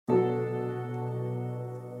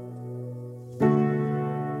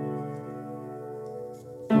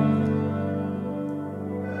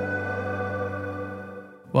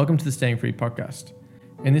Welcome to the Staying Free podcast.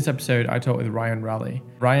 In this episode, I talk with Ryan Raleigh.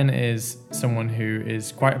 Ryan is someone who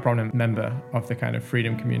is quite a prominent member of the kind of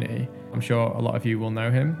freedom community. I'm sure a lot of you will know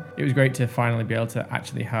him. It was great to finally be able to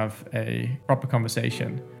actually have a proper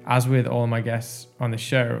conversation. As with all my guests on the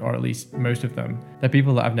show, or at least most of them, they're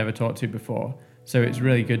people that I've never talked to before. So it's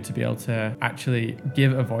really good to be able to actually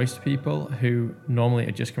give a voice to people who normally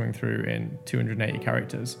are just coming through in 280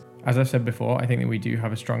 characters. As I've said before, I think that we do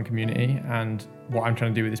have a strong community, and what I'm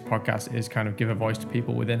trying to do with this podcast is kind of give a voice to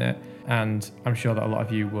people within it. And I'm sure that a lot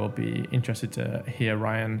of you will be interested to hear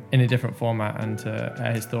Ryan in a different format and to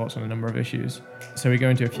air his thoughts on a number of issues. So we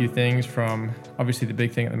go into a few things, from obviously the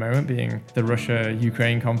big thing at the moment being the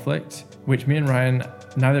Russia-Ukraine conflict, which me and Ryan,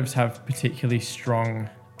 neither of us have particularly strong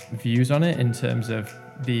views on it in terms of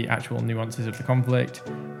the actual nuances of the conflict,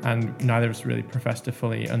 and neither of us really profess to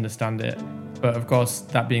fully understand it. But of course,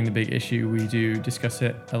 that being the big issue, we do discuss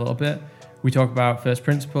it a little bit. We talk about first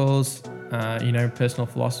principles, personal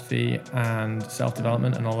philosophy and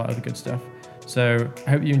self-development and all that other good stuff. So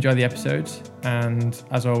I hope you enjoy the episode, and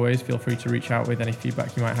as always, feel free to reach out with any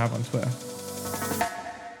feedback you might have on Twitter.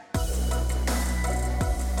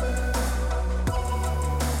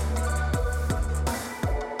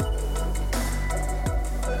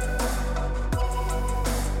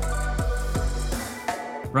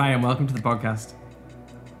 Ryan, welcome to the podcast.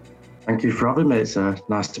 Thank you for having me. It's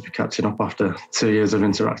nice to be catching up after 2 years of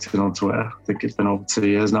interacting on Twitter. I think it's been over 2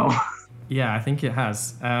 years now. Yeah, I think it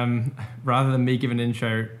has. Rather than me give an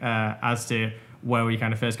intro as to where we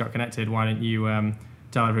kind of first got connected, why don't you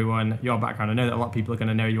tell everyone your background? I know that a lot of people are going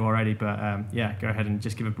to know you already, but go ahead and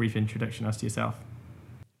just give a brief introduction as to yourself.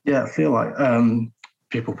 Yeah, I feel like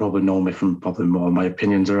people probably know me from probably more of my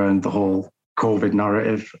opinions around the whole COVID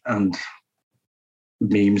narrative and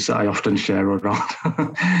memes that I often share around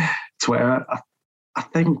Twitter. I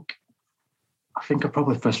think I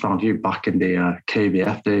probably first found you back in the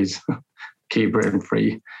KBF days, Keep Britain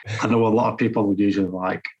Free. I know a lot of people would usually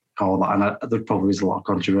call that, and there probably is a lot of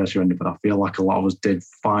controversy around it, but I feel like a lot of us did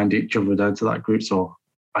find each other down to that group. So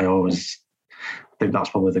I always think that's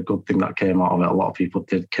probably the good thing that came out of it. A lot of people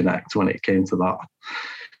did connect when it came to that.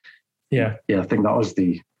 Yeah, I think that was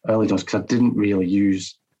the early days, because I didn't really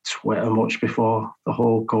use Twitter much before the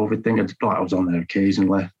whole COVID thing. I was on there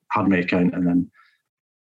occasionally, had my account, and then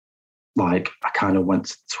I kind of went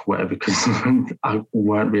to Twitter because I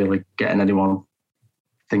weren't really getting anyone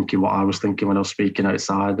thinking what I was thinking when I was speaking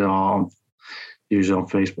outside, or usually on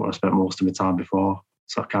Facebook. I spent most of my time before,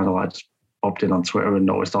 so I kind of just popped in on Twitter and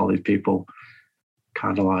noticed all these people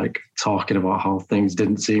kind of talking about how things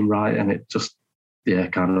didn't seem right, and it just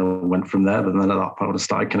kind of went from there. But then at that point I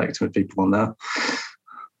started connecting with people on there.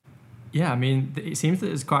 Yeah, I mean, it seems that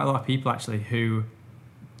there's quite a lot of people actually who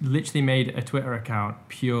literally made a Twitter account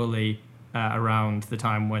purely around the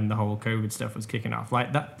time when the whole COVID stuff was kicking off.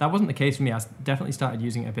 That wasn't the case for me. I definitely started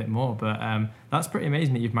using it a bit more, but that's pretty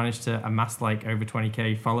amazing that you've managed to amass over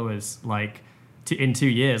 20k followers in 2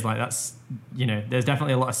 years. That's, there's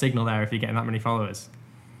definitely a lot of signal there if you're getting that many followers.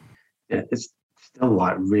 Yeah, it's still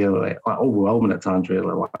really overwhelming at times.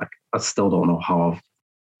 Really, I still don't know how I've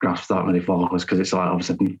grasped that many followers, because it's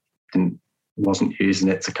obviously wasn't using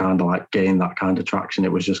it to kind of gain that kind of traction.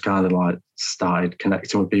 It was just kind of started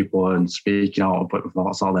connecting with people and speaking out and putting my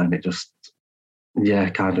thoughts out there, and it just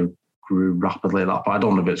kind of grew rapidly. But I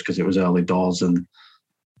don't know if it's because it was early doors, and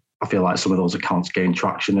I feel like some of those accounts gained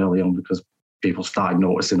traction early on because people started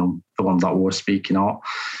noticing them, the ones that were speaking out.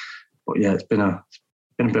 But it's been a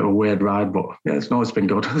bit of a weird ride, but it's been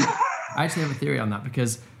good. I actually have a theory on that,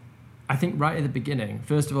 because I think right at the beginning,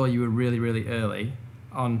 first of all, you were really, really early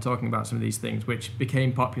on talking about some of these things, which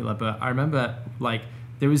became popular. But I remember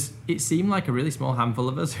it seemed like a really small handful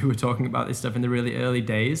of us who were talking about this stuff in the really early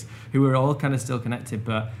days, who were all kind of still connected.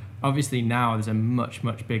 But obviously now there's a much,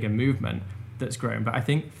 much bigger movement that's grown. But I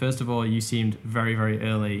think, first of all, you seemed very, very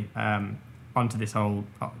early onto this whole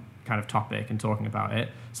kind of topic and talking about it.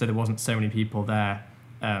 So there wasn't so many people there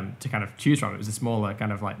to kind of choose from. It was a smaller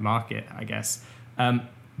kind of market, I guess.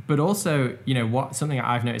 But also, something that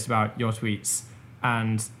I've noticed about your tweets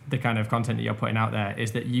and the kind of content that you're putting out there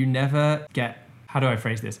is that you never get, how do I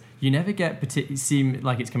phrase this? You never seem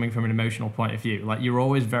like it's coming from an emotional point of view. You're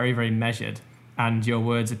always very, very measured, and your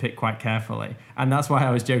words are picked quite carefully. And that's why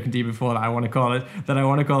I was joking to you before that I want to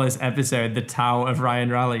call this episode the Tao of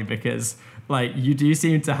Ryan Raleigh, because you do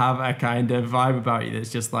seem to have a kind of vibe about you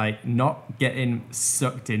that's just not getting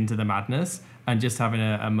sucked into the madness, and just having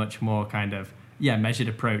a much more kind of measured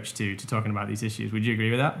approach to talking about these issues. Would you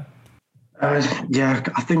agree with that? I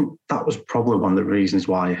think that was probably one of the reasons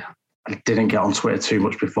why I didn't get on Twitter too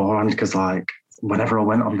much beforehand, because whenever I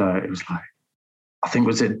went on there, it was I think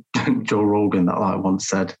was it Joe Rogan that like once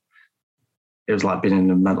said it was like being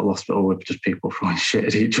in a mental hospital with just people throwing shit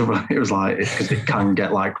at each other. It was like, because it can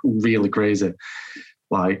get like really crazy.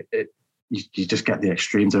 Like you just get the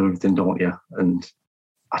extremes of everything, don't you? And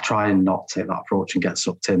I try and not take that approach and get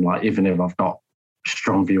sucked in. Like, even if I've got a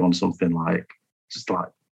strong view on something, like, just like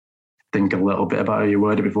think a little bit about how you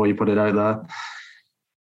word it before you put it out there.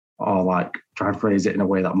 Or like try and phrase it in a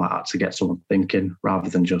way that might actually get someone thinking, rather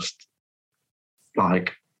than just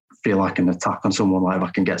like feel like an attack on someone. Like, if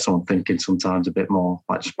I can get someone thinking sometimes a bit more,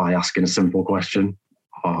 like just by asking a simple question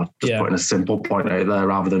or just putting a simple point out there,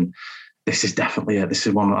 rather than this is definitely it, this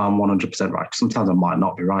is one I'm 100% right. Sometimes I might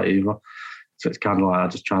not be right either. So it's kind of like I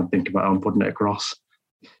just try and think about how I'm putting it across.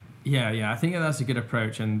 Yeah, I think that's a good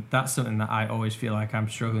approach, and that's something that I always feel like I'm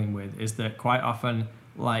struggling with, is that quite often,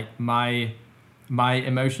 like, my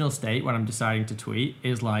emotional state when I'm deciding to tweet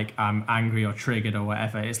is like I'm angry or triggered or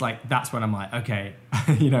whatever. It's like, that's when I'm like, okay,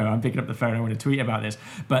 I'm picking up the phone, I want to tweet about this.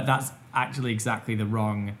 But that's actually exactly the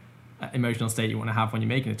wrong emotional state you want to have when you're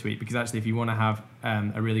making a tweet, because actually if you want to have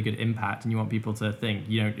a really good impact and you want people to think,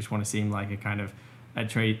 you don't just want to seem like a kind of a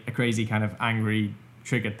crazy kind of angry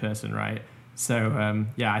triggered person, right? So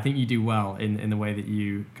I think you do well in the way that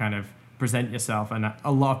you kind of present yourself, and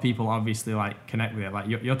a lot of people obviously like connect with it. Like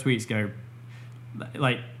your tweets go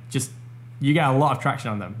like, just, you get a lot of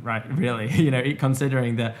traction on them, right? Really,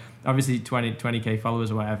 considering that obviously 20k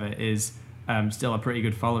followers or whatever is still a pretty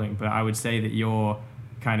good following, but I would say that your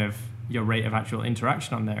rate of actual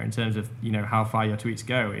interaction on there in terms of how far your tweets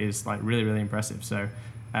go is like really, really impressive. So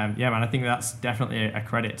man, I think that's definitely a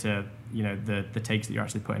credit to the takes that you're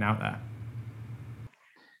actually putting out there.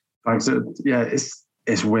 Thanks. Yeah,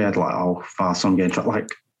 it's weird like how far some get like,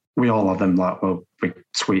 we all have them, like, well, we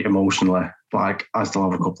tweet emotionally. Like, I still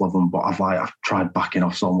have a couple of them, but I've tried backing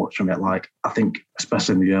off so much from it. Like, I think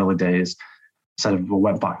especially in the early days, instead of, we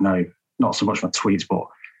went back now, not so much my tweets, but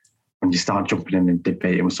when you start jumping in and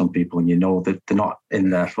debating with some people and that they're not in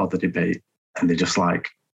there for the debate, and they just like,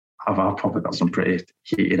 I've probably got some pretty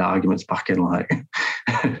heated arguments back in like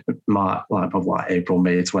probably April,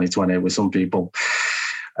 May 2020 with some people.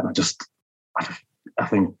 And I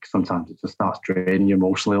think sometimes it just starts draining you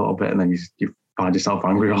emotionally a little bit, and then you find yourself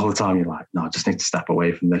angry all the time. You're like, no, I just need to step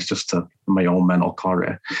away from this just to my own mental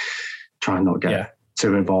clarity. Try and not get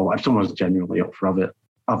too involved. If someone's genuinely up for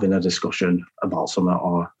having a discussion about something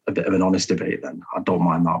or a bit of an honest debate, then I don't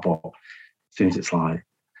mind that. But since it's like,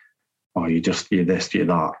 oh, you're this, you're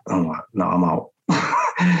that, I'm like, no, I'm out.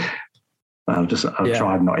 I've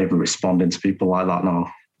tried not even responding to people like that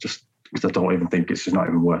now, just because I don't even think it's just not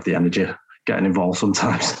even worth the energy getting involved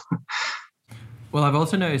sometimes. Well, I've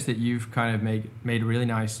also noticed that you've kind of made a really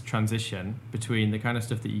nice transition between the kind of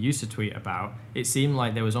stuff that you used to tweet about. It seemed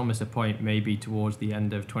like there was almost a point maybe towards the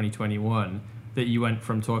end of 2021 that you went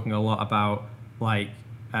from talking a lot about like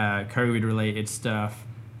COVID related stuff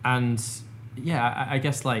and I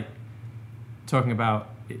guess like talking about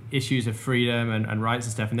issues of freedom and rights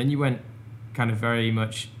and stuff, and then you went kind of very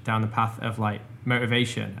much down the path of like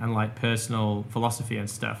motivation and like personal philosophy and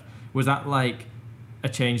stuff. Was that like a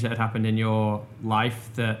change that had happened in your life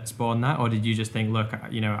that spawned that, or did you just think, look,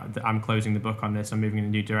 I'm closing the book on this, I'm moving in a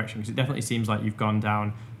new direction? Because it definitely seems like you've gone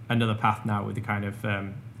down another path now with the kind of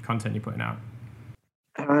content you're putting out.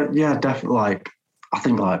 Yeah, definitely. Like, I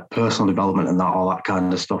think like personal development and all that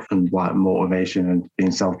kind of stuff, and like motivation and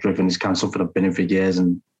being self-driven is kind of something I've been in for years,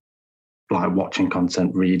 and like watching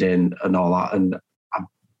content, reading and all that. And I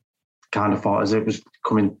kind of thought as it was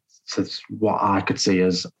coming to what I could see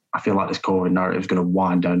as, I feel like this COVID narrative is going to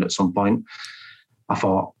wind down at some point. I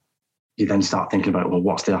thought you then start thinking about, well,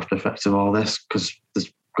 what's the after effects of all this? Because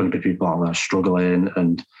there's going to be people out there struggling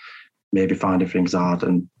and maybe finding things hard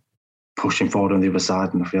and pushing forward on the other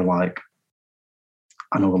side. And I feel like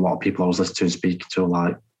I know a lot of people I was listening to and speaking to,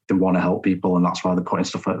 like, they want to help people, and that's why they're putting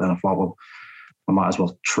stuff out there. And I thought, well, I might as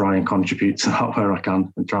well try and contribute to that where I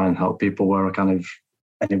can, and try and help people where I can. If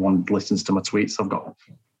anyone listens to my tweets, I've got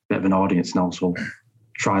a bit of an audience now, so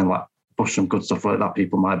try and like push some good stuff out that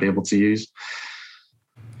people might be able to use.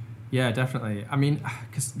 Yeah, definitely. I mean,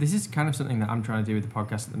 because this is kind of something that I'm trying to do with the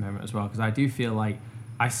podcast at the moment as well, because I do feel like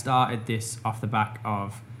I started this off the back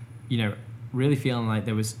of, really feeling like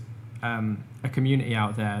there was a community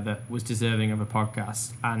out there that was deserving of a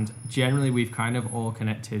podcast, and generally we've kind of all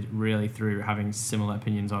connected really through having similar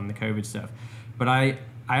opinions on the COVID stuff. But I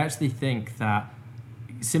actually think that,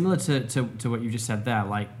 similar to what you just said there,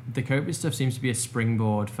 like the COVID stuff seems to be a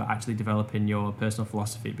springboard for actually developing your personal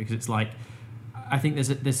philosophy, because it's like, I think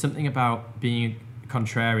there's something about being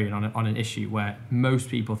contrarian on an issue where most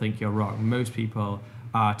people think you're wrong. Most people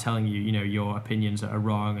are telling you, your opinions are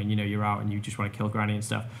wrong and, you're out and you just want to kill granny and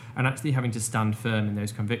stuff. And actually having to stand firm in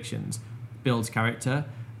those convictions builds character.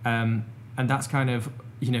 And that's kind of,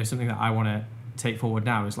 something that I want to take forward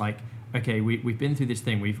now is like, okay, we've been through this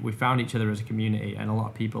thing. We've found each other as a community, and a lot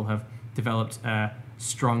of people have developed a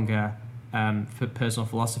stronger personal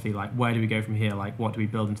philosophy. Like, where do we go from here? Like, what do we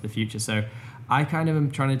build into the future? So I kind of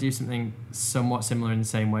am trying to do something somewhat similar in the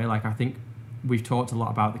same way. Like, I think we've talked a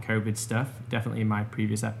lot about the COVID stuff, definitely in my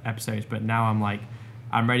previous episodes, but now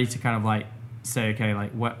I'm ready to kind of like say, okay,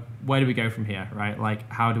 like where do we go from here, right? Like,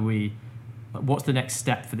 what's the next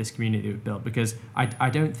step for this community that we've built? Because I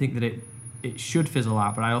don't think that it should fizzle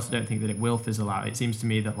out, but I also don't think that it will fizzle out. It seems to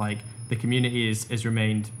me that like the community has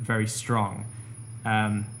remained very strong.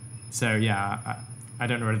 So yeah, I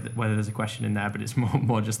don't know whether there's a question in there, but it's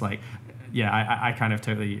more just like, yeah, I kind of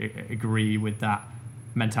totally agree with that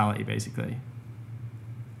mentality, basically.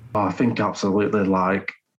 I think absolutely,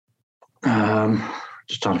 like,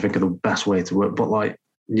 just trying to think of the best way to work, but like,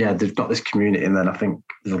 yeah, they've got this community, and then I think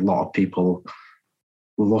there's a lot of people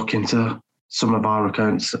look into some of our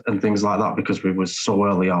accounts and things like that because we were so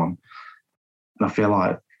early on. And I feel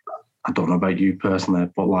like, I don't know about you personally,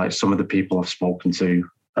 but like some of the people I've spoken to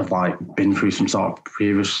have like been through some sort of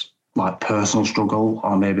previous like personal struggle,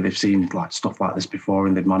 or maybe they've seen like stuff like this before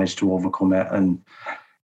and they've managed to overcome it. And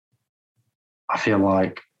I feel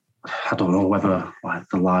like, I don't know whether like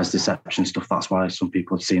the lies, deception stuff, that's why some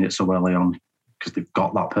people have seen it so early on, because they've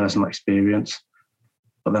got that personal experience.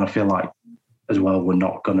 But then I feel like as well, we're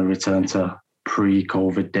not going to return to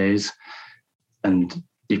pre-COVID days. And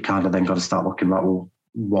you kind of then got to start looking at, well,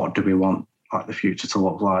 what do we want like the future to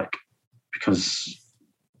look like? Because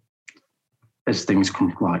as things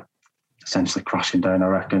come like essentially crashing down, I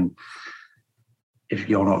reckon if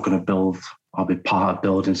you're not going to build or be part of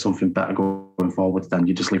building something better going forward, then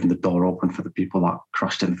you're just leaving the door open for the people that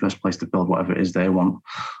crashed in the first place to build whatever it is they want.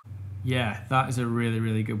 Yeah, that is a really,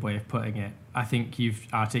 really good way of putting it. I think you've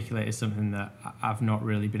articulated something that I've not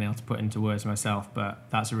really been able to put into words myself, but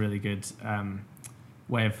that's a really good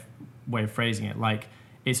way of phrasing it. Like,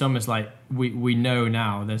 it's almost like we know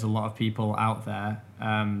now there's a lot of people out there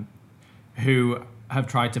who have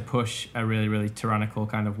tried to push a really, really tyrannical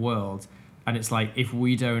kind of world. And it's like, if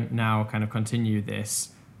we don't now kind of continue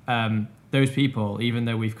this, those people, even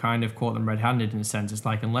though we've kind of caught them red-handed in a sense, it's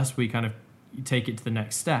like, unless we kind of take it to the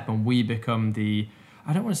next step and we become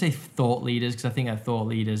I don't want to say thought leaders, because I think that thought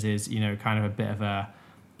leaders is, kind of a bit of a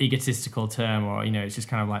egotistical term, or, it's just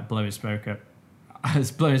kind of like blowing smoke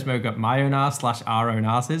up my own arse / our own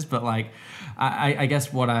arses. But like, I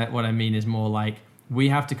guess what I mean is more like, we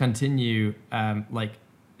have to continue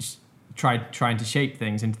trying to shape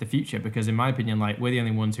things into the future, because in my opinion, like, we're the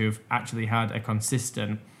only ones who have actually had a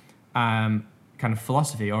consistent kind of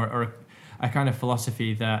philosophy, or a kind of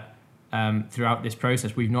philosophy that throughout this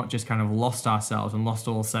process we've not just kind of lost ourselves and lost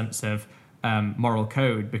all sense of moral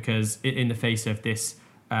code because in the face of this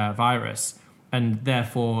virus. And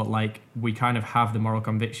therefore, like, we kind of have the moral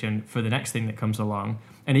conviction for the next thing that comes along.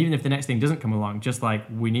 And even if the next thing doesn't come along, just like,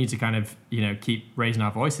 we need to kind of, keep raising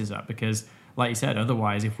our voices up, because like you said,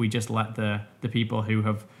 otherwise, if we just let the people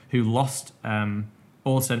who lost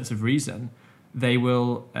all sense of reason, they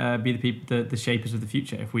will be the people, the shapers of the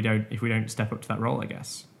future, if we don't step up to that role, I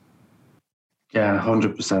guess. Yeah,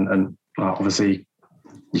 100%. And obviously,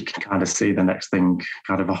 you can kind of see the next thing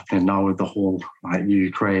kind of happening now with the whole like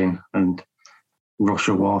Ukraine and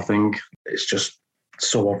Russia war thing. It's just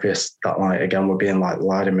so obvious that, like, again, we're being like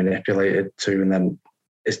lied and manipulated to. And then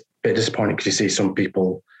it's a bit disappointing because you see some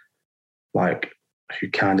people like who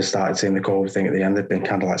kind of started seeing the COVID thing at the end, they've been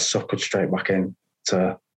kind of like suckered straight back in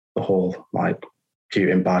to the whole like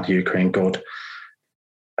Putin bad, Ukraine good.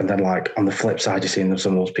 And then like on the flip side, you're seeing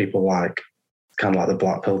some of those people like kind of like the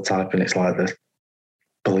black pill type, and it's like they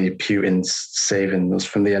believe Putin's saving us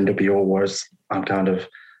from the NWO, whereas I'm kind of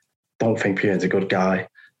don't think Putin's a good guy.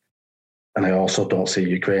 And I also don't see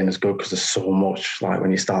Ukraine as good, because there's so much, like,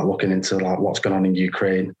 when you start looking into like what's going on in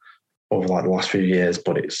Ukraine over like the last few years,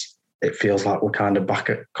 but it feels like we're kind of back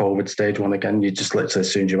at COVID stage one again. You just literally,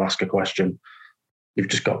 as soon as you ask a question, you've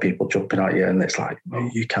just got people jumping at you, and it's like,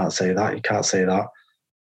 you can't say that, you can't say that.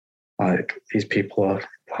 Like, these people are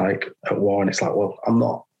like at war, and it's like, well, I'm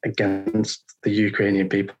not against the Ukrainian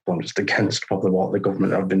people, I'm just against probably what the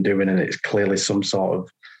government have been doing, and it's clearly some sort of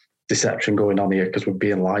deception going on here because we're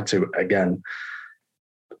being lied to again.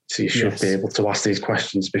 So you should be able to ask these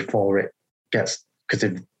questions before it gets, because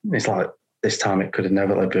if it's like this time, it could have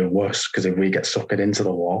never been worse, because if we get suckered into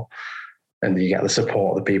the war and you get the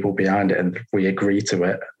support of the people behind it and we agree to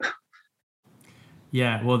it.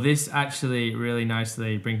 Yeah, well, this actually really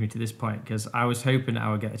nicely brings me to this point because I was hoping I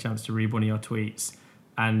would get a chance to read one of your tweets,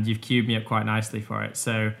 and you've queued me up quite nicely for it.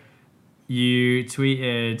 So you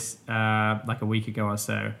tweeted like a week ago or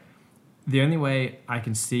so. The only way I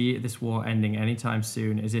can see this war ending anytime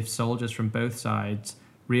soon is if soldiers from both sides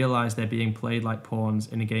realize they're being played like pawns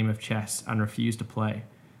in a game of chess and refuse to play.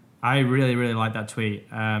 I really, really like that tweet.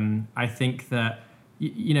 I think that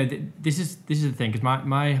this is the thing because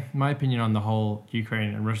my opinion on the whole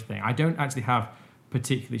Ukraine and Russia thing, I don't actually have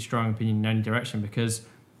particularly strong opinion in any direction because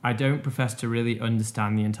I don't profess to really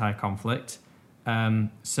understand the entire conflict.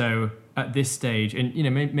 So at this stage, and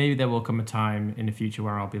maybe there will come a time in the future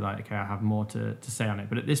where I'll be like, okay, I have more to say on it.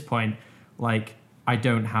 But at this point, like I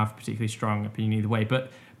don't have particularly strong opinion either way.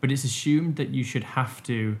 But it's assumed that you should have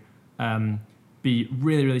to be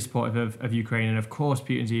really, really supportive of Ukraine. And of course,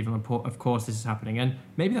 Putin's evil. And of course, this is happening. And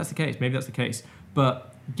maybe that's the case. Maybe that's the case.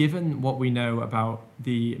 But given what we know about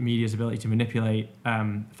the media's ability to manipulate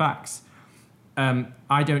facts,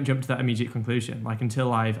 I don't jump to that immediate conclusion. Like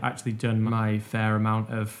until I've actually done my fair amount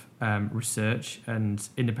of research and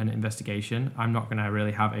independent investigation, I'm not going to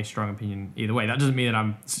really have a strong opinion either way. That doesn't mean that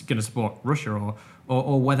I'm going to support Russia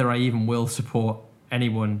or whether I even will support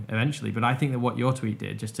anyone eventually. But I think that what your tweet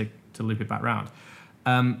did, just to loop it back round,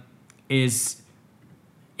 is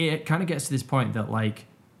it kind of gets to this point that like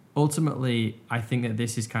ultimately I think that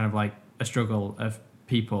this is kind of like a struggle of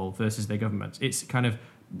people versus their governments. It's kind of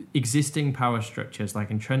existing power structures, like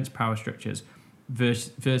entrenched power structures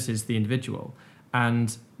versus the individual.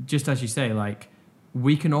 And just as you say, like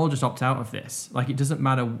we can all just opt out of this. Like it doesn't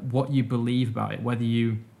matter what you believe about it, whether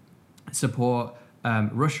you support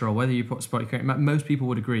Russia or whether you support Ukraine. Most people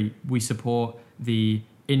would agree we support the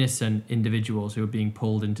innocent individuals who are being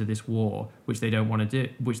pulled into this war, which they don't want to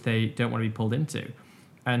do, which they don't want to be pulled into.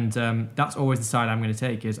 And that's always the side I'm going to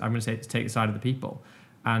take. Is I'm going to say to take the side of the people.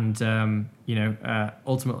 And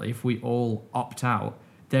ultimately, if we all opt out,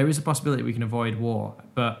 there is a possibility we can avoid war.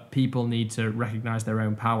 But people need to recognize their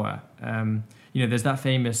own power. There's that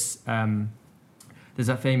famous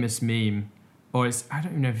meme, or I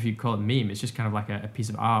don't even know if you'd call it a meme. It's just kind of like a piece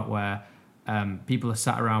of art where people are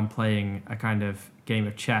sat around playing a kind of game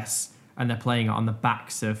of chess, and they're playing it on the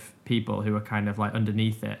backs of people who are kind of like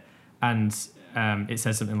underneath it. And it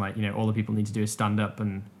says something like, all the people need to do is stand up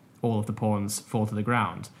and all of the pawns fall to the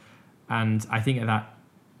ground. And I think that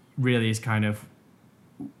really is kind of,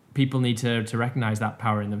 people need to recognize that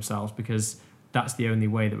power in themselves, because that's the only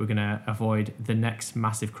way that we're going to avoid the next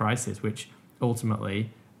massive crisis, which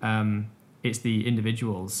ultimately it's the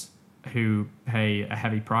individuals who pay a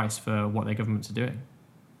heavy price for what their governments are doing.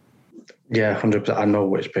 Yeah, 100%. I know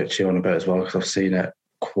which picture you're on about as well, because I've seen it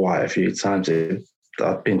quite a few times.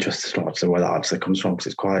 I'd be interested to know where that actually comes from, because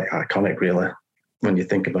it's quite iconic, really, when you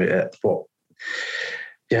think about it. But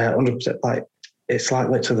yeah, 100%. Like it's like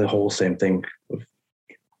literally the whole same thing, with,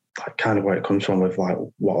 like kind of where it comes from with like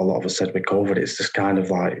what a lot of us said with COVID. It's just kind of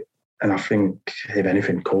like, and I think if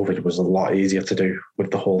anything, COVID was a lot easier to do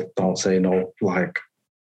with the whole don't say no. Like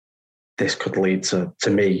this could lead to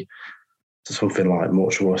me to something like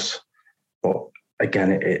much worse. But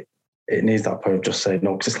again, it needs that power of just saying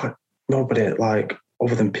no, because it's like nobody, like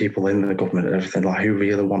other than people in the government and everything, like who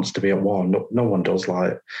really wants to be at war? No one does.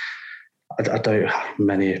 Like I doubt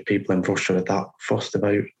many people in Russia are that fussed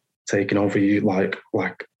about taking over you. Like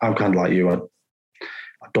I'm kind of like you. I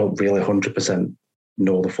don't really 100%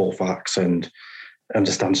 know the full facts and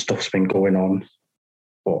understand stuff's been going on,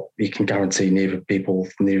 but you can guarantee neither of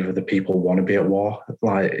the people want to be at war.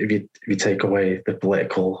 Like if you take away the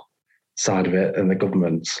political side of it and the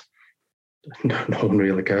governments, no one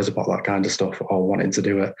really cares about that kind of stuff or wanting to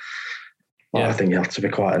do it. Like, yeah. I think you have to be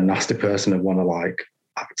quite a nasty person and want to like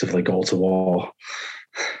actively go to war.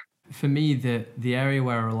 For me, the area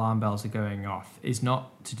where alarm bells are going off is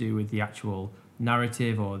not to do with the actual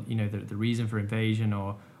narrative or the reason for invasion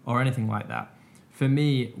or anything like that. For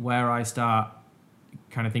me, where I start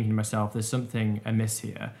kind of thinking to myself, there's something amiss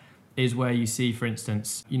here, is where you see, for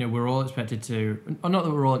instance, we're all expected to, or not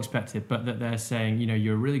that we're all expected, but that they're saying,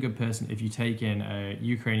 you're a really good person if you take in a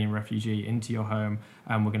Ukrainian refugee into your home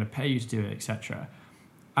and we're going to pay you to do it, etc.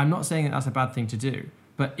 I'm not saying that that's a bad thing to do,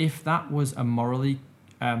 but if that was a morally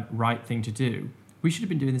right thing to do, we should have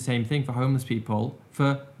been doing the same thing for homeless people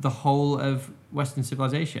for the whole of Western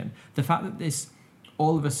civilization. The fact that this,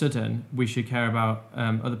 all of a sudden, we should care about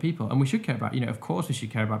other people, and we should care about, of course we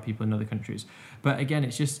should care about people in other countries. But again,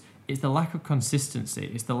 it's the lack of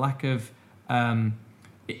consistency. It's the lack of,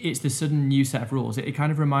 it's the sudden new set of rules. It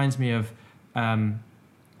kind of reminds me of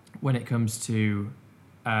when it comes to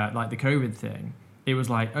like the COVID thing. It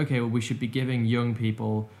was like, okay, well, we should be giving young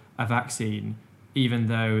people a vaccine even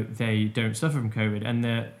though they don't suffer from COVID. And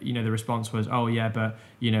the response was, oh yeah, but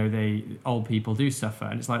old people do suffer.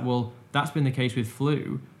 And it's like, well, that's been the case with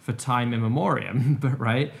flu for time immemorial, but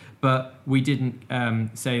right. But we didn't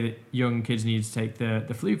say that young kids needed to take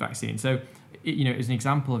the flu vaccine. So it's an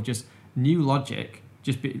example of just new logic,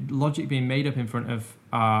 logic being made up in front of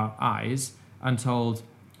our eyes and told,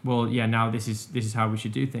 well, yeah, now this is how we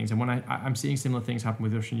should do things. And when I'm seeing similar things happen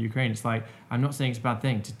with Russia and Ukraine, it's like, I'm not saying it's a bad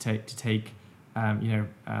thing to take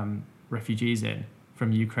refugees in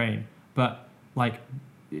from Ukraine, but like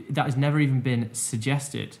that has never even been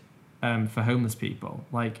suggested for homeless people.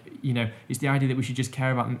 Like, it's the idea that we should just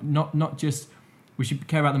care about them, not just, we should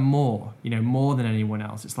care about them more, more than anyone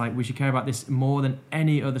else. It's like we should care about this more than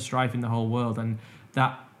any other strife in the whole world. And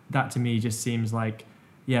that to me just seems like,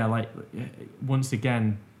 yeah, like once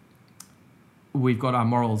again, we've got our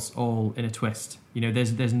morals all in a twist.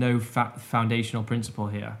 There's no foundational principle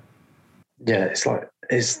here. Yeah,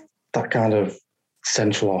 it's that kind of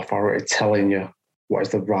central authority telling you what is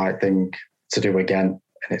the right thing to do again.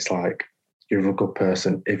 And it's like, you're a good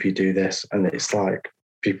person if you do this. And it's like,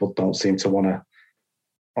 people don't seem to want to,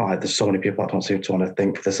 there's so many people that don't seem to want to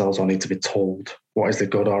think for themselves or need to be told what is the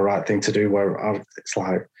good or right thing to do, where it's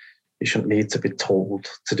like, you shouldn't need to be told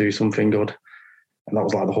to do something good. And that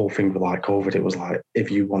was like the whole thing with like COVID. It was like,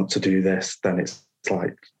 if you want to do this, then it's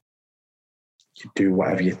like, you do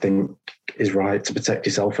whatever you think is right to protect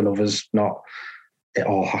yourself and others, not it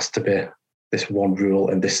all has to be this one rule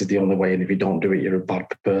and this is the only way. And if you don't do it, you're a bad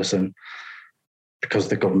person because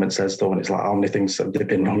the government says so. And it's like, how many things have they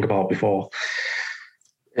been wrong about before?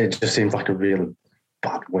 It just seems like a really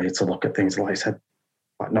bad way to look at things. Like I said,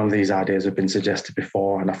 like none of these ideas have been suggested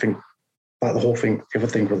before. And I think like the whole thing, the other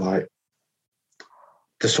thing was like,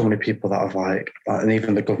 there's so many people that have like, and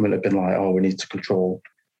even the government have been like, oh, we need to control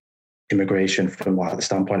immigration from like the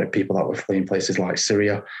standpoint of people that were fleeing places like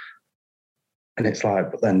Syria. And it's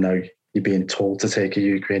like, but then no, you're being told to take a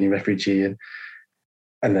Ukrainian refugee in.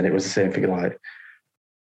 And then it was the same thing, like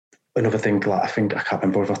another thing, like I can't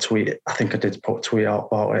remember if I think I did put a tweet out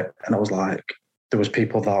about it. And I was like, there was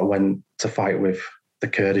people that went to fight with the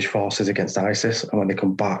Kurdish forces against ISIS. And when they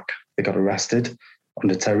come back, they got arrested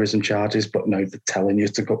under terrorism charges. But now they're telling you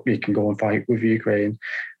to go, you can go and fight with Ukraine.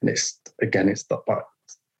 And it's that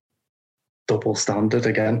double standard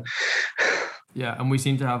again. Yeah, and we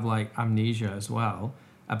seem to have like amnesia as well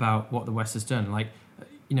about what the West has done. Like,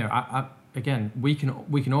 again, we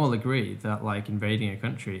can all agree that like invading a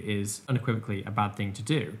country is unequivocally a bad thing to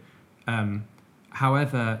do.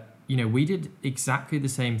 However, we did exactly the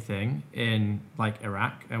same thing in like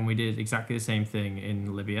Iraq, and we did exactly the same thing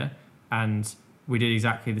in Libya, and we did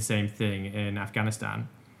exactly the same thing in Afghanistan.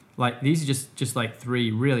 Like, these are just like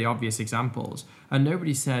three really obvious examples. And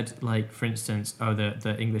nobody said, like, for instance, oh,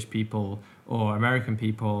 the English people or American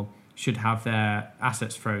people should have their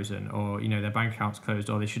assets frozen, or, their bank accounts closed,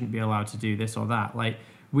 or they shouldn't be allowed to do this or that. Like,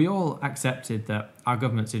 we all accepted that our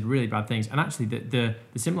governments did really bad things. And actually, the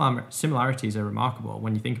similarities are remarkable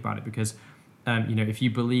when you think about it, because, if you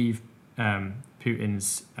believe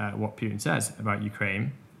Putin's what Putin says about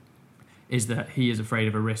Ukraine, is that he is afraid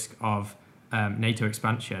of a risk of NATO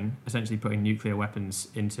expansion, essentially putting nuclear weapons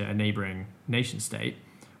into a neighboring nation state.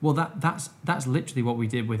 Well, that's literally what we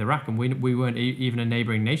did with Iraq, and we weren't even a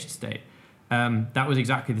neighboring nation state. That was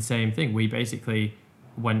exactly the same thing. We basically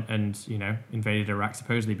went and invaded Iraq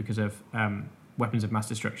supposedly because of weapons of mass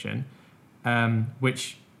destruction,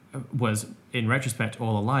 which was in retrospect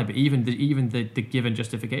all a lie. But even the given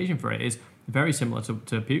justification for it is very similar to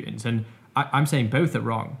Putin's, and I'm saying both are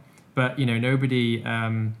wrong. But nobody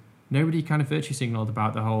kind of virtue signaled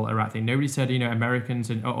about the whole Iraq thing. Nobody said, Americans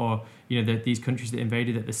or these countries that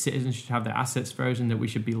invaded, that the citizens should have their assets frozen, that we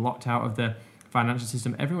should be locked out of the financial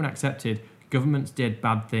system. Everyone accepted governments did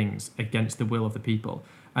bad things against the will of the people.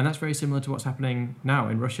 And that's very similar to what's happening now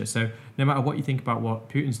in Russia. So no matter what you think about what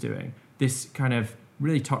Putin's doing, this kind of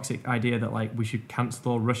really toxic idea that like we should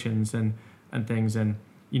cancel all Russians and things, and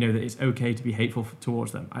that it's okay to be hateful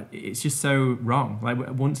towards them, it's just so wrong. Like,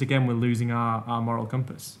 once again, we're losing our moral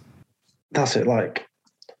compass. That's it. Like,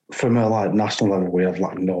 from a like national level, we have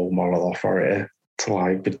like no moral authority to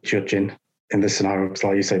like be judging in this scenario. Because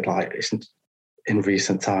like you said, like it's in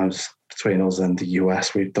recent times between us and the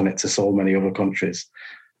US, we've done it to so many other countries,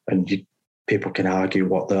 and people can argue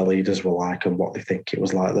what their leaders were like and what they think it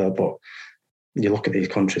was like there. But you look at these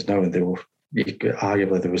countries now, and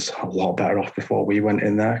arguably there was a lot better off before we went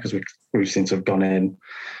in there, because we seem to have gone in,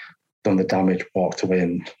 done the damage, walked away,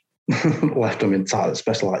 and left them intact,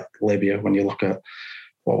 especially like Libya, when you look at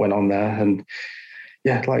what went on there. And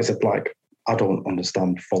yeah, like I said, like I don't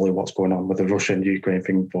understand fully what's going on with the Russia and Ukraine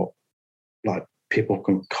thing, but like people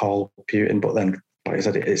can call Putin, but then, like I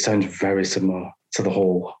said, it sounds very similar to the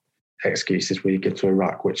whole excuses we give to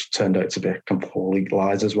Iraq, which turned out to be complete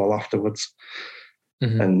lies as well afterwards.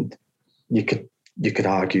 Mm-hmm. And you could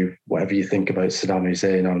argue whatever you think about Saddam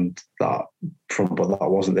Hussein on that front, but that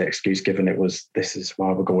wasn't the excuse given. It was, this is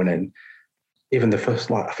why we're going in. Even the first,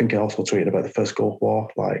 like, I think I also tweeted about the first Gulf War,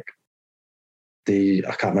 like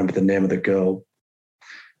I can't remember the name of the girl,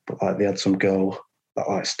 but like they had some girl that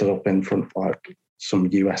like stood up in front of like some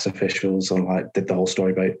US officials and like did the whole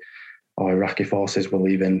story about Iraqi forces were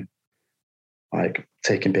leaving, like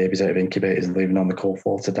taking babies out of incubators and leaving on the Cold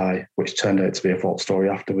War to die, which turned out to be a false story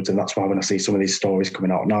afterwards. And that's why when I see some of these stories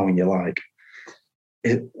coming out now, and you're like,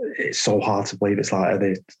 it's so hard to believe. It's like,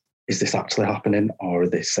 is this actually happening, or are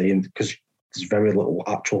they saying, because there's very little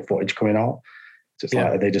actual footage coming out. So it's like,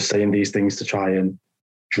 are they just saying these things to try and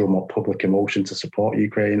drum up public emotion to support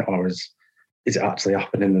Ukraine, or is it actually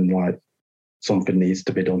happening and like something needs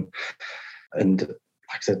to be done? And like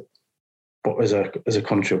I said, but as a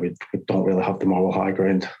country, we don't really have the moral high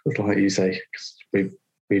ground, like you say, because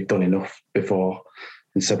we've done enough before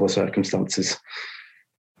in similar circumstances.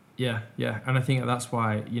 Yeah, and I think that's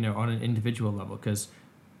why, on an individual level, because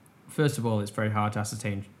first of all, it's very hard to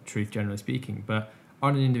ascertain truth, generally speaking, but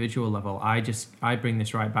on an individual level, I bring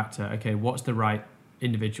this right back to, okay, what's the right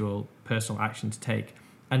individual personal action to take?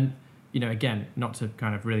 And, again, not to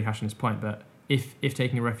kind of really hash on this point, but if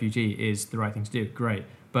taking a refugee is the right thing to do, great.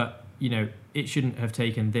 But, it shouldn't have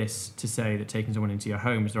taken this to say that taking someone into your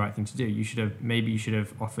home is the right thing to do. You should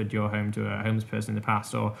have offered your home to a homeless person in the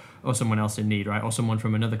past, or someone else in need, right? Or someone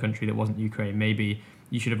from another country that wasn't Ukraine. Maybe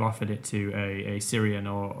you should have offered it to a Syrian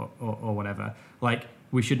or whatever. Like,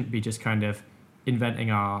 we shouldn't be just kind of inventing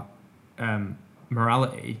our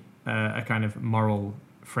morality, a kind of moral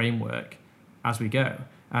framework as we go.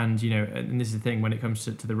 And, and this is the thing when it comes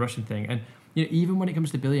to the Russian thing. And, even when it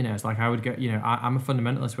comes to billionaires, like I would go, I'm a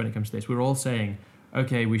fundamentalist when it comes to this. We're all saying,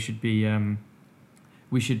 okay, it's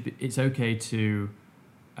okay to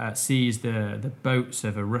seize the boats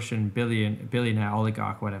of a Russian billionaire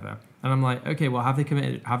oligarch, whatever. And I'm like, okay, well, have they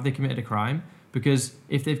committed a crime? Because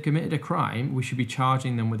if they've committed a crime, we should be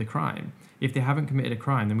charging them with a crime. If they haven't committed a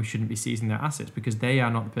crime, then we shouldn't be seizing their assets, because they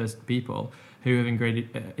are not the people who have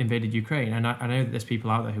invaded Ukraine. And I know that there's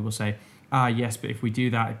people out there who will say, yes, but if we do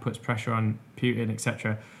that, it puts pressure on Putin,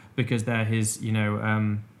 etc., because they're his,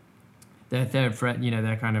 they're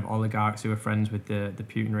kind of oligarchs who are friends with the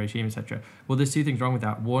Putin regime, etc. Well, there's two things wrong with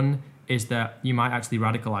that. One is that you might actually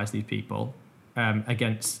radicalize these people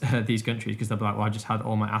against these countries, because they'll be like, well, I just had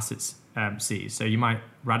all my assets seized. So you might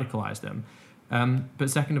radicalize them. But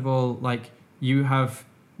second of all, like, you have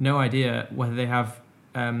no idea whether they have,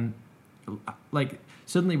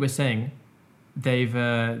 suddenly we're saying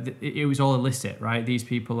it was all illicit, right? These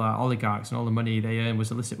people are oligarchs and all the money they earn was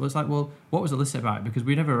illicit. Well, it's like, well, what was illicit about it? Because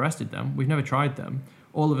we never arrested them. We've never tried them.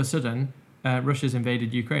 All of a sudden, Russia's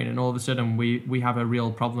invaded Ukraine, and all of a sudden we have a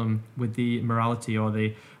real problem with the morality or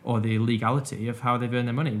the legality of how they've earned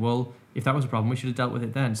their money. Well, if that was a problem, we should have dealt with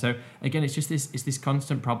it then. So again, it's just this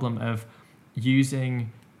constant problem of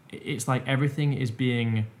using. It's like everything is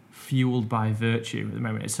being fueled by virtue at the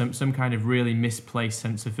moment. It's some kind of really misplaced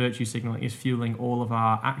sense of virtue signaling is fueling all of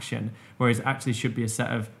our action, whereas it actually should be a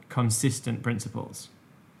set of consistent principles.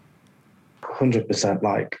 100%.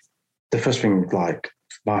 Like, the first thing, like,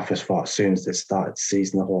 my first thought as soon as they started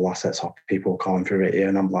seizing the whole assets off, people calling through it here,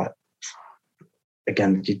 and I'm like,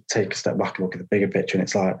 again, you take a step back and look at the bigger picture, and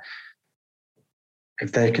it's like,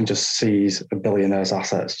 if they can just seize a billionaire's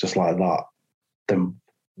assets just like that, then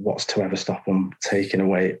what's to ever stop them taking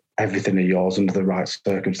away everything of yours under the right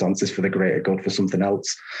circumstances for the greater good, for something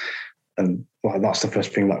else? And like, that's the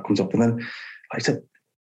first thing that comes up. And then, like I said,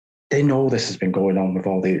 they know this has been going on with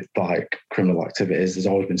all the like criminal activities. There's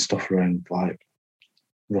always been stuff around like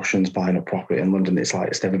Russians buying up property in London. It's like,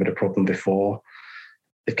 it's never been a problem before.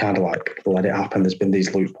 They've kind of like let it happen. There's been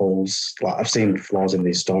these loopholes. Like, I've seen flaws in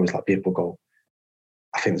these stories. Like, people go,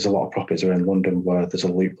 I think there's a lot of properties around London where there's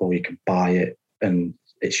a loophole, you can buy it and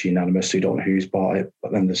it's unanimous, so you don't know who's bought it.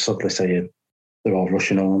 But then they're suddenly saying they're all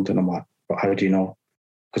Russian owned. And I'm like, but how do you know?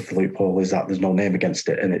 Because the loophole is that there's no name against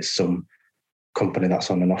it and it's some company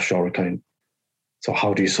that's on an offshore account. So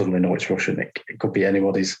how do you suddenly know it's Russian? It could be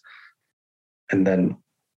anybody's. And then,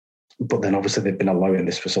 but then obviously they've been allowing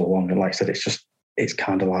this for so long. And like I said, it's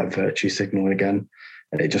kind of like virtue signaling again.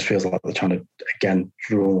 And it just feels like they're trying to, again,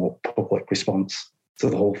 draw up public response to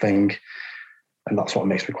the whole thing. And that's what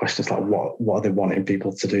makes me question. It's like, what are they wanting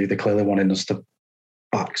people to do? They're clearly wanting us to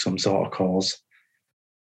back some sort of cause.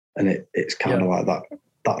 And it's kind of like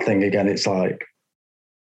that thing again. It's like,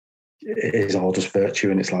 it is all just virtue.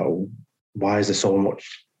 And it's like, why is there so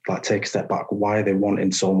much, like, take a step back, why are they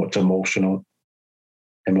wanting so much emotional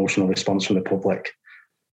response from the public?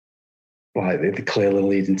 Like, they're clearly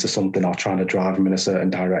leading to something or trying to drive them in a certain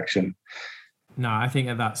direction. No, I think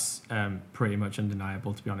that's pretty much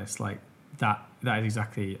undeniable, to be honest. Like, that is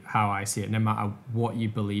exactly how I see it. No matter what you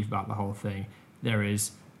believe about the whole thing, there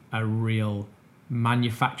is a real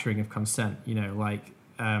manufacturing of consent. You know, like,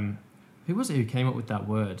 who was it who came up with that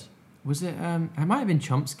word? Was it? It might have been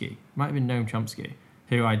Chomsky. It might have been Noam Chomsky,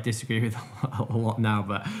 who I disagree with a lot now,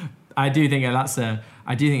 but I do think that's a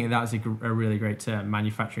really great term,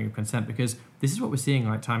 manufacturing of consent, because this is what we're seeing,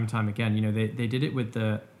 like, time and time again. You know, they did it with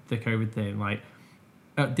the COVID thing. Like,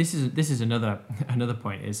 this is another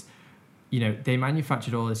point is, you know, they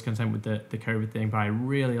manufactured all this consent with the COVID thing by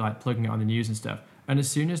really, like, plugging it on the news and stuff. And as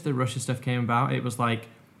soon as the Russia stuff came about, it was like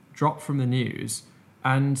dropped from the news,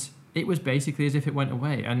 and it was basically as if it went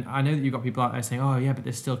away. And I know that you've got people out there saying, oh yeah, but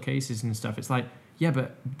there's still cases and stuff. It's like, yeah,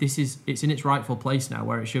 but it's in its rightful place now,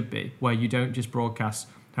 where it should be, where you don't just broadcast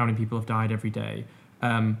how many people have died every day.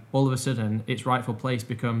 All of a sudden, its rightful place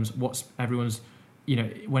becomes what's everyone's, you know,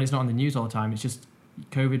 when it's not on the news all the time, it's just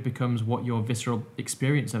COVID becomes what your visceral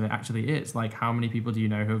experience of it actually is. Like, how many people do you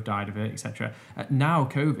know who have died of it, etc. Now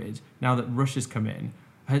that Russia's come in,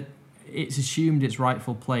 it's assumed its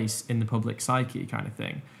rightful place in the public psyche, kind of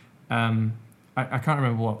thing. I can't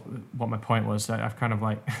remember what my point was. So I've kind of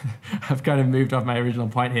like I've kind of moved off my original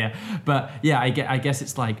point here. But yeah, I guess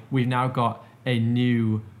it's like we've now got a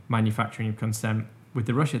new manufacturing of consent with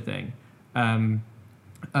the Russia thing.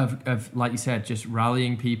 Of like you said, just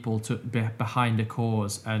rallying people to behind a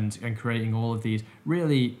cause and creating all of these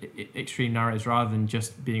really extreme narratives, rather than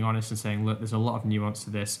just being honest and saying, look, there's a lot of nuance to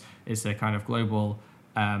this. It's a kind of global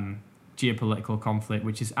geopolitical conflict,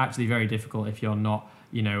 which is actually very difficult if you're not,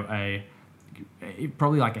 you know, you'd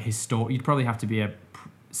probably have to be a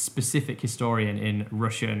specific historian in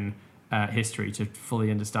Russian history to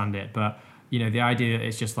fully understand it. But, you know, the idea that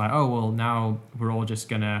it's just like, oh, well, now we're all just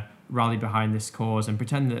going to rally behind this cause and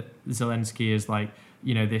pretend that Zelensky is like,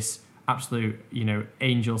 you know, this absolute, you know,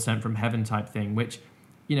 angel sent from heaven type thing, which,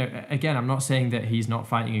 you know, again, I'm not saying that he's not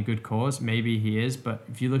fighting a good cause. Maybe he is. But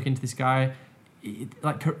if you look into this guy,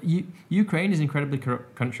 like, Ukraine is an incredibly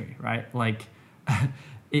corrupt country, right? Like,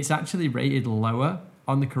 it's actually rated lower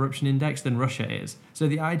on the corruption index than Russia is. So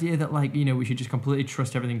the idea that, like, you know, we should just completely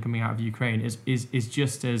trust everything coming out of Ukraine is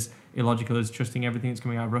just as illogical as trusting everything that's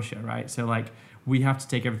coming out of Russia, right? So, like, we have to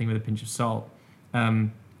take everything with a pinch of salt.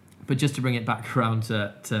 But just to bring it back around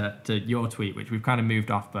to your tweet, which we've kind of moved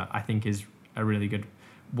off, but I think is a really good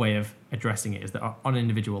way of addressing it, is that on an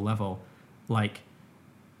individual level, like,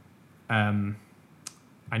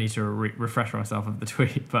 I need to refresh myself of the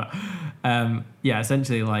tweet, but yeah,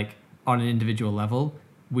 essentially, like, on an individual level,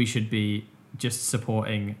 we should be just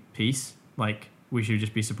supporting peace. Like, we should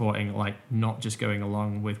just be supporting, like, not just going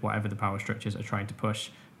along with whatever the power structures are trying to push.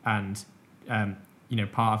 And, you know,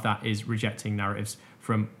 part of that is rejecting narratives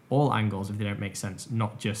from all angles if they don't make sense,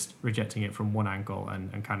 not just rejecting it from one angle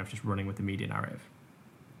and kind of just running with the media narrative.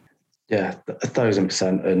 Yeah,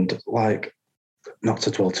 1,000%. And, like, not to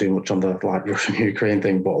dwell too much on the, like, Russian-Ukraine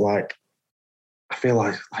thing, but, like, I feel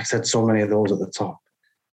like I said, so many of those at the top,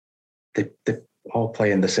 they all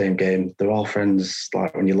play in the same game. They're all friends.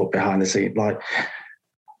 Like, when you look behind the scene, like,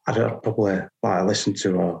 I listened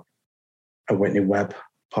to a Whitney Webb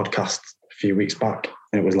podcast a few weeks back,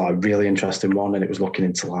 and it was, like, a really interesting one, and it was looking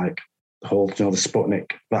into, like, the whole, you know, the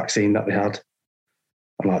Sputnik vaccine that they had,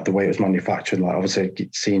 and, like, the way it was manufactured. Like, obviously,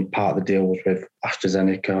 seeing part of the deal was with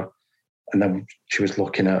AstraZeneca, and then she was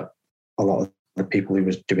looking at a lot of the people who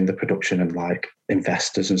was doing the production and, like,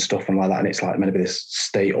 investors and stuff and like that, and it's like meant to be this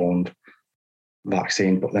state-owned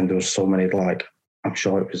vaccine, but then there was so many, like, I'm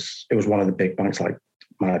sure it was one of the big banks, like,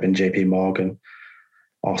 might have been JP Morgan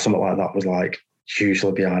or something like that, was, like,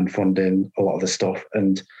 hugely behind funding a lot of the stuff,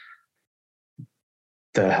 and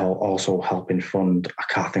they're also helping fund, I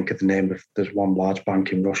can't think of the name of, there's one large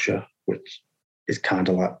bank in Russia which is kind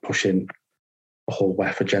of like pushing a whole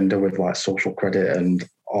WEF agenda with, like, social credit and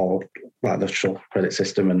all, like, the social credit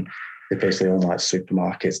system, and they basically own, like,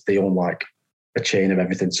 supermarkets. They own, like, a chain of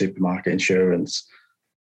everything, supermarket, insurance,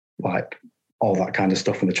 like, all that kind of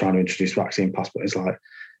stuff, and they're trying to introduce vaccine passports. It's like,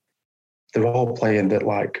 they're all playing that,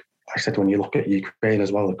 like I said, when you look at Ukraine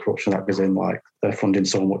as well, the corruption that goes in, like, they're funding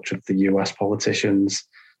so much of the US politicians,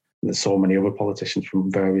 and there's so many other politicians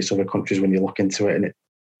from various other countries when you look into it. And it,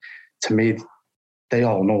 to me, they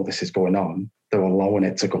all know this is going on. They're allowing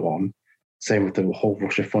it to go on. Same with the whole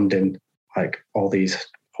Russia funding, like, all these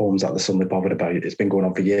homes that they're suddenly bothered about. It's been going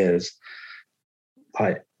on for years.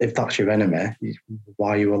 Like, if that's your enemy,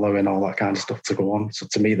 why are you allowing all that kind of stuff to go on? So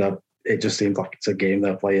to me, they're it just seems like it's a game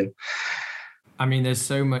they're playing. I mean, there's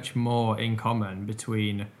so much more in common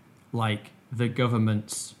between like the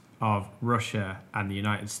governments of Russia and the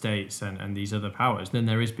United States and these other powers than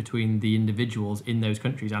there is between the individuals in those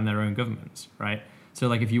countries and their own governments, right? So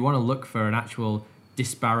like if you want to look for an actual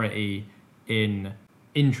disparity in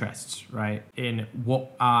interests, right, in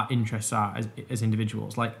what our interests are as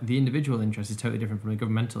individuals, like the individual interest is totally different from the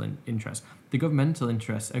governmental interest. The governmental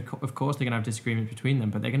interests, of course, they're going to have disagreements between them,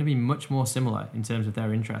 but they're going to be much more similar in terms of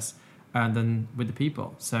their interests than with the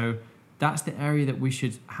people. So that's the area that we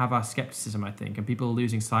should have our skepticism, I think, and people are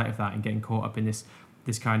losing sight of that and getting caught up in this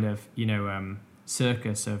kind of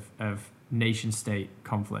circus of nation state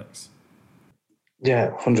conflicts.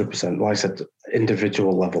 Yeah, 100%. Like I said,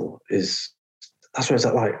 individual level is that's where it's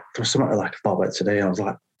like there was something like I thought about today, and I was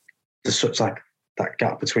like, there's such like that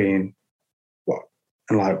gap between what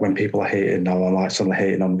and like when people are hating now, I'm like suddenly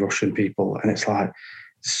hating on Russian people, and it's like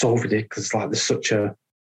it's so ridiculous. It's like there's such a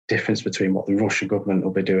difference between what the Russian government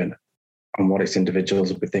will be doing and what its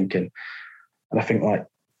individuals will be thinking. And I think like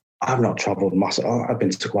I've not travelled massive. I've been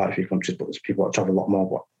to quite a few countries, but there's people that travel a lot more.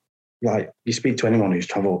 But like you speak to anyone who's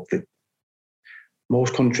travelled,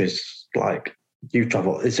 most countries, like you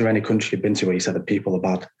travel, is there any country you've been to where you said that people are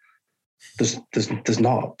bad? There's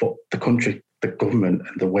not, but the country, the government,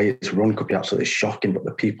 and the way it's run could be absolutely shocking, but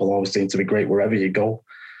the people always seem to be great wherever you go.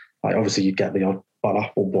 Like obviously you get the odd bad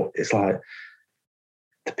apple, but it's like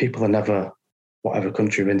the people are never, whatever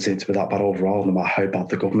country you're in, seem to be that bad overall, no matter how bad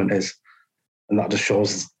the government is. And that just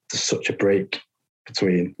shows there's such a break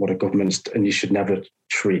between what a government's, and you should never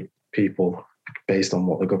treat people based on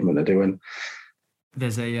what the government are doing.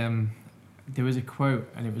 There's there was a quote,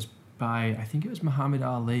 and it was by, I think it was Muhammad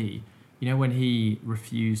Ali, you know, when he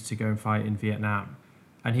refused to go and fight in Vietnam.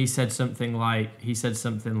 And he said something like,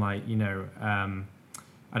 you know,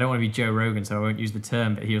 I don't want to be Joe Rogan, so I won't use the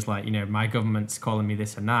term, but he was like, you know, my government's calling me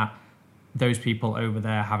this and that. Those people over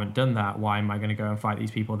there haven't done that. Why am I going to go and fight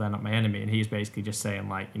these people? They're not my enemy. And he's basically just saying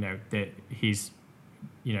like, you know, that he's,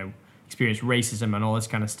 you know, experienced racism and all this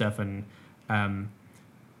kind of stuff, and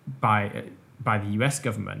by the US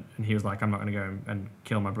government. And he was like, I'm not going to go and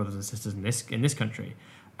kill my brothers and sisters in this country.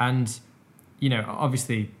 And, you know,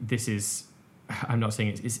 obviously this is, I'm not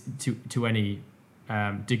saying it's to any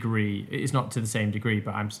degree, it's not to the same degree,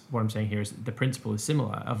 but what I'm saying here is the principle is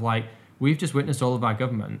similar of like, we've just witnessed all of our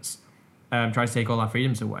governments try to take all our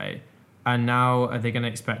freedoms away. And now are they going to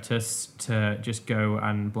expect us to just go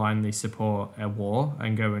and blindly support a war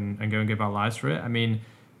and go and give our lives for it? I mean,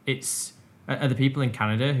 are the people in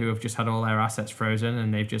Canada who have just had all their assets frozen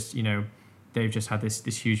and they've just had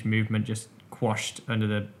this huge movement just quashed under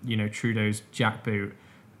the, you know, Trudeau's jackboot,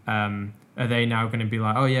 are they now going to be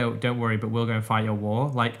like, oh yeah, don't worry, but we'll go and fight your war?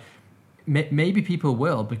 Like maybe people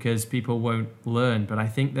will, because people won't learn. But I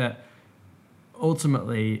think that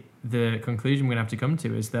ultimately the conclusion we're going to have to come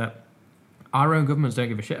to is that our own governments don't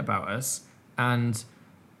give a shit about us, and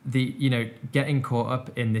the, you know, getting caught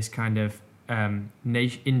up in this kind of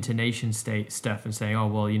nation state stuff and saying, oh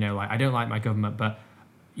well, you know, like I don't like my government, but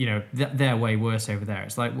you know they're way worse over there.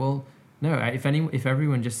 It's like, well, no. If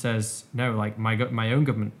everyone just says no, like my own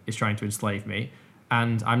government is trying to enslave me,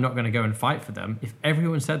 and I'm not going to go and fight for them. If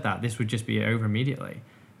everyone said that, this would just be over immediately.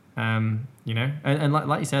 You know, and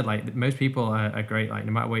like you said, like most people are great. Like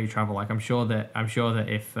no matter where you travel, like I'm sure that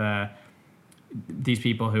if these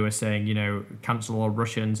people who are saying, you know, cancel all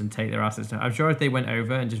Russians and take their assets, I'm sure if they went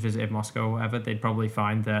over and just visited Moscow or whatever, they'd probably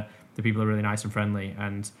find that the people are really nice and friendly,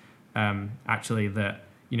 and actually that,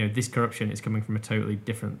 you know, this corruption is coming from a totally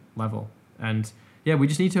different level. And yeah, we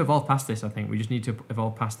just need to evolve past this. I think we just need to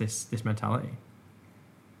evolve past this mentality.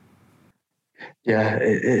 Yeah,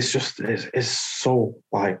 it's so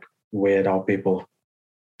like weird how people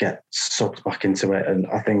get sucked back into it, and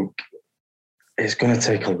I think it's going to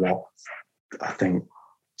take a lot. I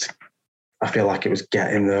feel like it was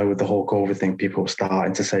getting there with the whole COVID thing. People were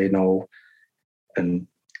starting to say no, and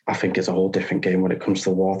I think it's a whole different game when it comes to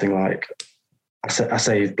the war thing. Like I said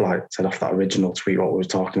off that original tweet what we were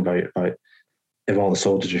talking about if all the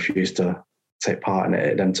soldiers refused to take part in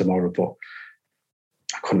it, then tomorrow. But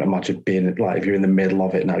I couldn't imagine being like, if you're in the middle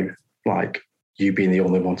of it now, like you being the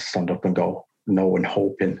only one to stand up and go no, and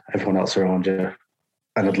hoping everyone else around you.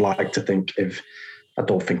 And I'd like to think, I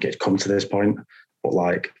don't think it'd come to this point, but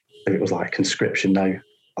like if it was like conscription now,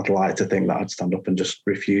 I'd like to think that I'd stand up and just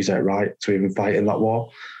refuse outright to even fight in that war,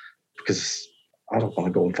 because I don't want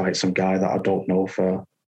to go and fight some guy that I don't know for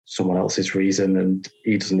someone else's reason, and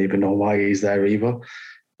he doesn't even know why he's there either.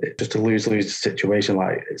 It's just a lose-lose situation.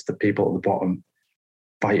 Like it's the people at the bottom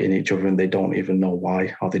fighting each other and they don't even know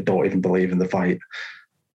why, or they don't even believe in the fight,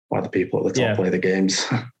 while the people at the top play the games.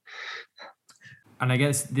 And I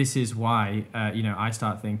guess this is why, I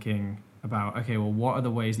start thinking about, okay, well, what are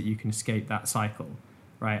the ways that you can escape that cycle,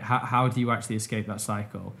 right? How do you actually escape that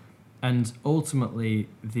cycle? And ultimately,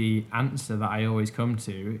 the answer that I always come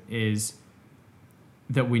to is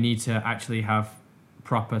that we need to actually have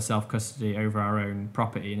proper self-custody over our own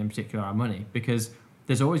property, and in particular our money, because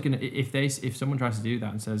there's always going to, if someone tries to do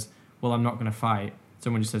that and says, well, I'm not going to fight,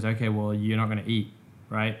 someone just says, okay, well, you're not going to eat,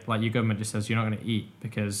 right? Like your government just says you're not going to eat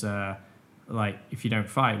because like if you don't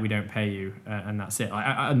fight, we don't pay you, and that's it.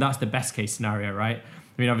 And that's the best case scenario, right?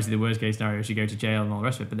 I mean, obviously the worst case scenario is you go to jail and all the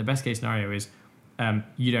rest of it, but the best case scenario is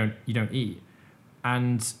you don't eat.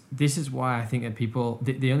 And this is why I think that people,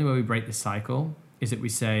 the only way we break this cycle is that we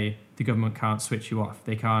say the government can't switch you off.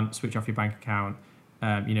 They can't switch off your bank account.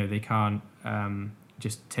 They can't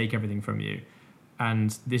just take everything from you.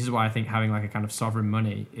 And this is why I think having like a kind of sovereign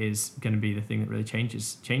money is going to be the thing that really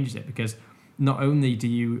changes it, because not only do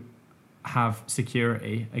you have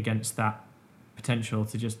security against that potential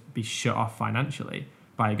to just be shut off financially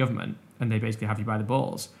by a government, and they basically have you by the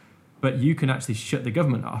balls, but you can actually shut the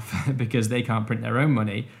government off because they can't print their own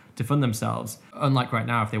money to fund themselves. Unlike right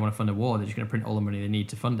now, if they want to fund a war, they're just going to print all the money they need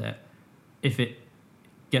to fund it. If it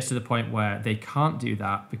gets to the point where they can't do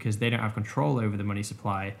that because they don't have control over the money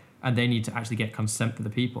supply and they need to actually get consent for the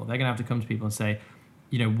people, they're going to have to come to people and say,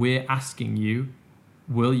 we're asking you,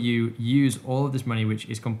 will you use all of this money, which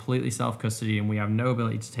is completely self-custody and we have no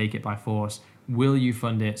ability to take it by force, will you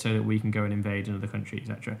fund it so that we can go and invade another country,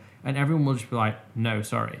 etc.? And everyone will just be like, no,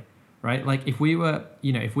 sorry, right? Like if we were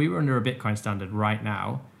under a Bitcoin standard right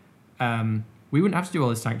now, we wouldn't have to do all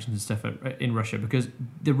this sanctions and stuff in Russia, because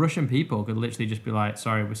the Russian people could literally just be like,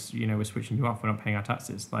 sorry, we're switching you off, we're not paying our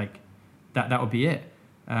taxes. Like that would be it.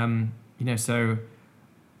 So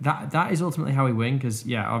that is ultimately how we win, because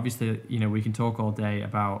obviously, we can talk all day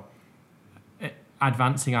about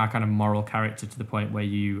advancing our kind of moral character to the point where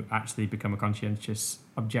you actually become a conscientious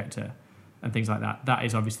objector and things like that. That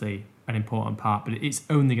is obviously an important part, but it's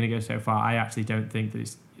only going to go so far. I actually don't think that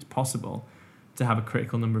it's possible to have a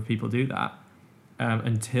critical number of people do that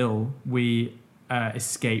until we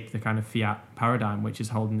escape the kind of fiat paradigm which is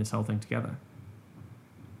holding this whole thing together.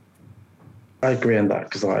 I agree on that,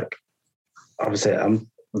 because obviously I'm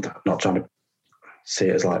not trying to see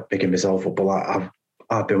it as bigging myself up, but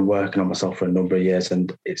I've been working on myself for a number of years,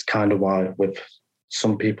 and it's kind of why with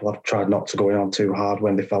some people I've tried not to go in on too hard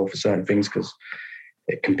when they fell for certain things, because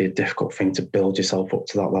it can be a difficult thing to build yourself up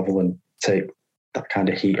to that level and take that kind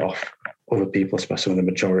of heat off other people, especially when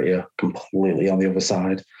the majority are completely on the other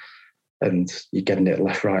side and you're getting it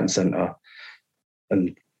left, right and centre.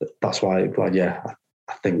 And that's why,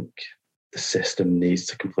 I think the system needs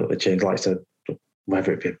to completely change. Like I said,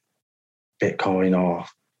 whether it be Bitcoin or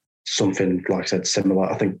something, like I said, similar.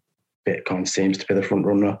 I think Bitcoin seems to be the front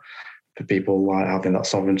runner for people having that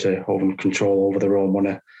sovereignty over and control over their own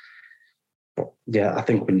money. But I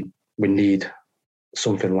think we need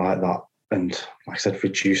something like that. And like I said,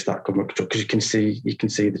 reduce that government control, because you can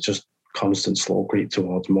see the just constant slow creep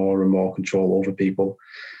towards more and more control over people.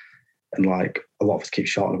 And a lot of us keep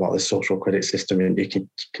shouting about this social credit system, and you can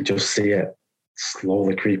just see it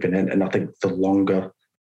slowly creeping in. And I think the longer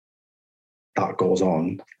that goes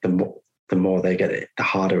on, the more they get it, the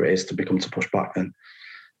harder it is to push back then.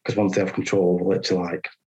 Because once they have control over literally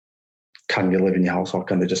can you live in your house, or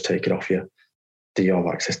can they just take it off you? Do you have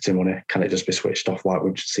access to money? Can it just be switched off like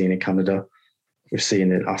we've seen in Canada? We've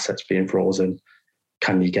seen in assets being frozen.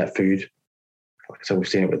 Can you get food? Like I said, we've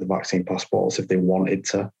seen it with the vaccine passports. If they wanted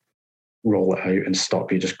to roll it out and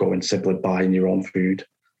stop you just going simply buying your own food,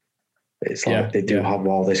 it's they do have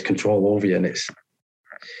all this control over you. And it's,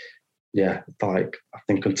 I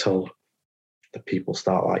think until the people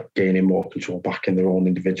start gaining more control back in their own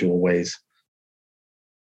individual ways,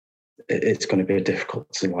 it's going to be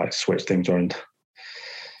difficult to switch things around.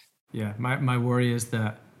 Yeah, my worry is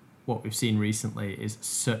that what we've seen recently is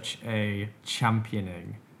such a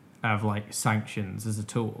championing of sanctions as a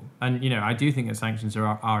tool. And, I do think that sanctions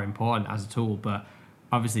are important as a tool, but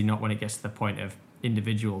obviously not when it gets to the point of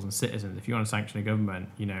individuals and citizens. If you want to sanction a government,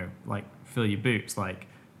 fill your boots,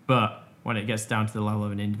 but when it gets down to the level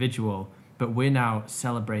of an individual, but we're now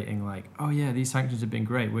celebrating these sanctions have been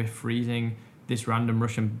great. We're freezing this random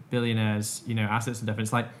Russian billionaire's, assets and stuff.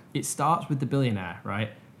 And it's it starts with the billionaire,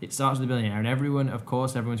 right? It starts with the billionaire, and everyone's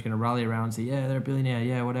going to rally around and say, yeah, they're a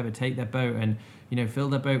billionaire, whatever, take their boat and, fill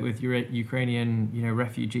their boat with Ukrainian,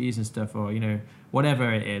 refugees and stuff, or,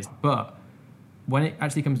 whatever it is. But when it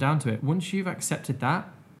actually comes down to it, once you've accepted that,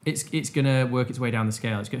 it's going to work its way down the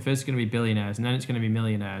scale. First it's going to be billionaires, and then it's going to be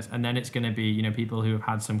millionaires, and then it's going to be, you know, people who have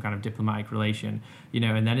had some kind of diplomatic relation, you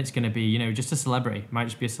know, and then it's going to be, you know, just a celebrity. It might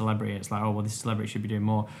just be a celebrity. It's like, oh, well, this celebrity should be doing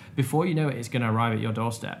more. Before you know it, it's going to arrive at your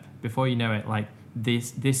doorstep. Before you know it, like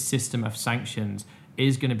this system of sanctions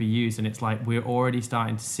is going to be used, and it's like we're already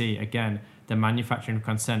starting to see, again, the manufacturing of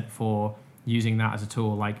consent for using that as a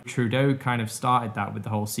tool. Like Trudeau kind of started that with the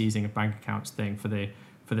whole seizing of bank accounts thing for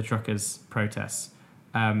the truckers' protests.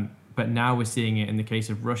 But now we're seeing it in the case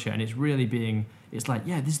of Russia, and it's like,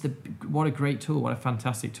 yeah, what a great tool, what a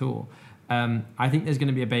fantastic tool. I think there's going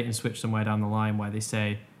to be a bait and switch somewhere down the line where they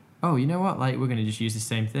say, oh, you know what, like we're going to just use the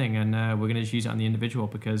same thing, and we're going to just use it on the individual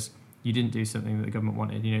because you didn't do something that the government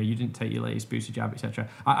wanted, you know, you didn't take your latest booster jab, etc.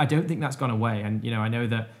 I don't think that's gone away, and, you know, I know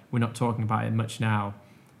that we're not talking about it much now.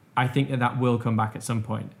 I think that will come back at some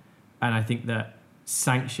point, and I think that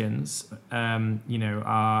sanctions, you know,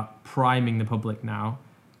 are priming the public now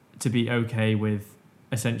to be okay with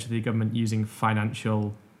essentially the government using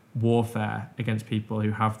financial warfare against people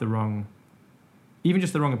who have even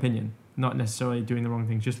just the wrong opinion, not necessarily doing the wrong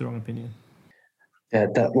things, just the wrong opinion. Yeah,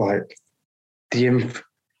 that like you've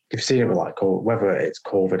seen it with like whether it's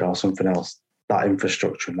COVID or something else, that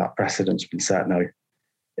infrastructure and that precedent's been set now.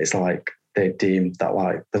 It's like they deemed that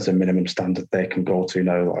like there's a minimum standard they can go to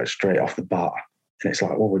now, like straight off the bat. And it's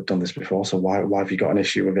like, well, we've done this before, so why have you got an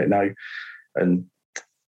issue with it now? And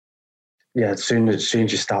yeah, as soon as you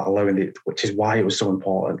start allowing it, which is why it was so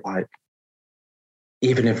important, like,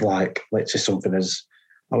 even if like, let's say something as,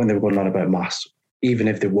 like when they were going on about masks, even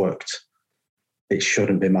if they worked, it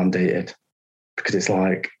shouldn't be mandated, because it's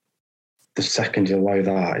like, the second you allow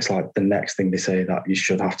that, it's like the next thing they say that you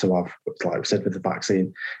should have to have. It's like we said with the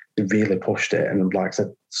vaccine, they really pushed it. And like I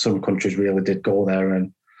said, some countries really did go there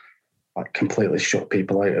and like completely shut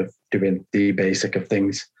people out of doing the basic of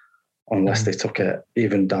things, unless they took it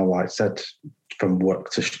even down, like I said, from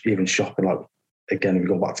work to even shopping. Like, again, if we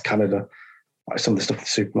go back to Canada, like some of the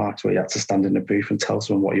stuff in the supermarkets where you had to stand in the booth and tell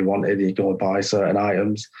someone what you wanted, you go and buy certain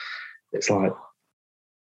items. It's like,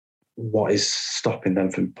 what is stopping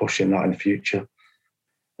them from pushing that in the future?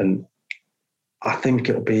 And I think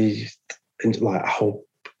it'll be, like, I hope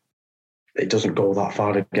it doesn't go that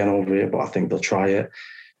far again over here, but I think they'll try it.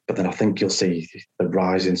 But then I think you'll see the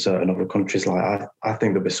rise in certain other countries. Like I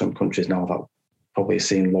think there'll be some countries now that probably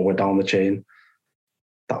seen lower down the chain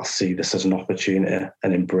that'll see this as an opportunity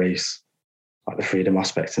and embrace like the freedom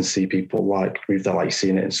aspect, and see people like move that, like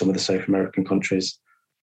seeing it in some of the South American countries,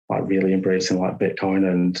 like really embracing like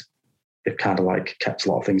Bitcoin, and they've kind of like kept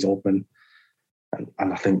a lot of things open.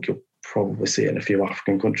 And I think you'll probably see it in a few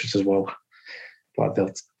African countries as well. Like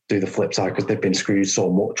they'll do the flip side because they've been screwed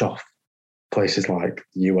so much off places like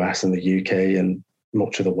the US and the UK and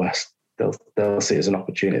much of the West. They'll see it as an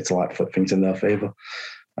opportunity to like flip things in their favour,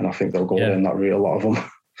 and I think they'll go down that route, a lot of them.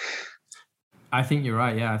 I think you're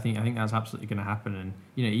right. Yeah, I think that's absolutely going to happen. And,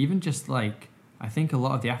 you know, even just like, I think a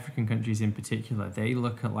lot of the African countries in particular, they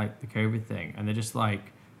look at like the COVID thing and they're just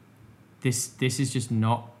like, this is just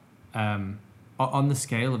not on the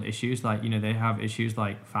scale of issues. Like, you know, they have issues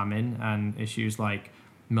like famine and issues like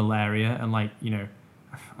malaria and like, you know,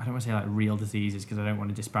 I don't want to say like real diseases because I don't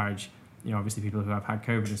want to disparage, you know, obviously people who have had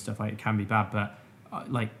COVID and stuff, like it can be bad, but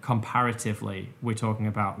like comparatively, we're talking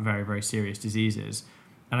about very, very serious diseases.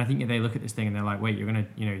 And I think if they look at this thing and they're like, wait, you're going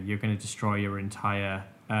to destroy your entire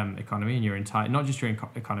economy and your entire, not just your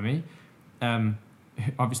economy.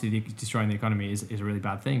 Obviously destroying the economy is a really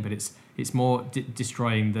bad thing, but it's more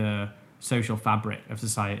destroying the social fabric of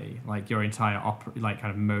society, like your entire like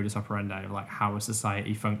kind of modus operandi of like how a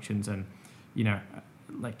society functions and, you know,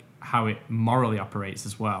 like how it morally operates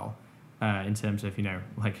as well, in terms of, you know,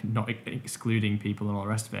 like not excluding people and all the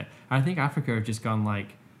rest of it. And I think Africa have just gone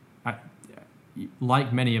like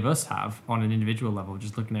many of us have on an individual level,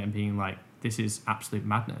 just looking at it and being like, this is absolute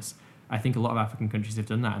madness. I think a lot of African countries have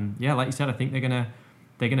done that. And yeah, like you said, I think they're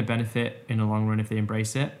gonna benefit in the long run if they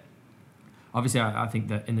embrace it. Obviously, I think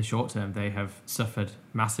that in the short term, they have suffered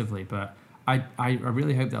massively, but I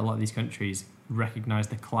really hope that a lot of these countries recognize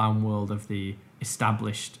the clown world of the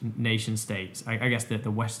established nation states. I guess the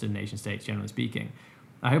Western nation states, generally speaking.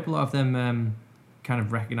 I hope a lot of them kind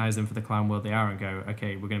of recognize them for the clown world they are and go,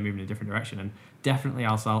 okay, we're going to move in a different direction. And definitely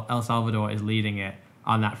El Salvador is leading it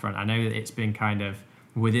on that front. I know that it's been kind of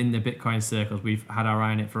within the Bitcoin circles, we've had our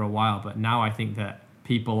eye on it for a while, but now I think that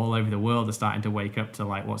people all over the world are starting to wake up to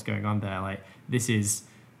like what's going on there. Like this is,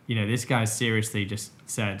 you know, this guy seriously just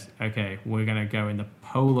said, okay, we're going to go in the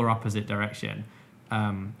polar opposite direction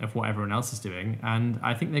of what everyone else is doing. And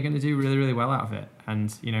I think they're going to do really, really well out of it.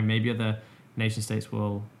 And, you know, maybe other nation states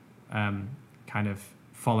will kind of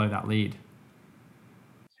follow that lead.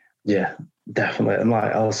 Yeah, definitely. And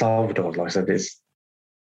like El Salvador, like I said, is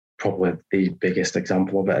probably the biggest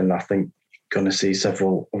example of it. And I think you're going to see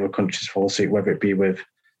several other countries follow suit, whether it be with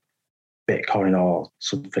Bitcoin or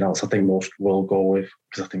something else. I think most will go with,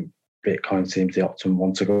 because I think Bitcoin seems the optimum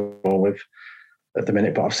one to go with at the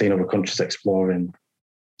minute. But I've seen other countries exploring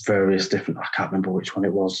various different, I can't remember which one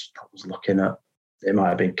it was that was looking at, it might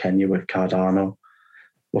have been Kenya with Cardano,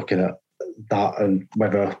 looking at that, and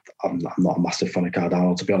whether I'm not a massive fan of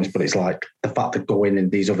Cardano, to be honest, but it's like the fact that going in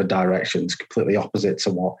these other directions, completely opposite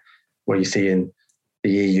to where you see in the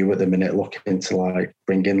EU at the minute, looking to like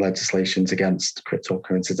bring in legislations against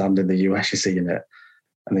cryptocurrencies, and in the US you're seeing it,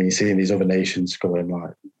 and then you're seeing these other nations going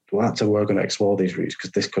like, well, that's how we're going to explore these routes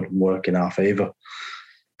because this could work in our favour.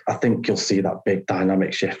 I think you'll see that big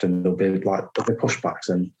dynamic shift, and there'll be pushbacks,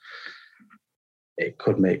 and it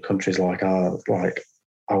could make countries like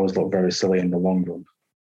ours look very silly in the long run.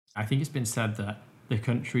 I think it's been said that the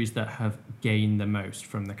countries that have gained the most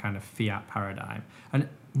from the kind of fiat paradigm, and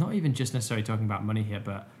not even just necessarily talking about money here,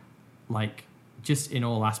 but like just in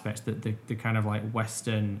all aspects, that the kind of like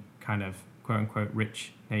Western kind of quote unquote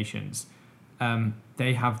rich nations,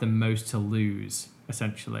 they have the most to lose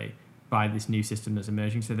essentially by this new system that's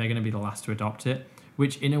emerging. So they're going to be the last to adopt it,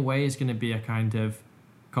 which in a way is going to be a kind of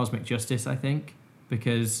cosmic justice, I think,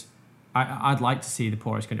 because I'd like to see the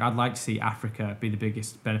poorest country. I'd like to see Africa be the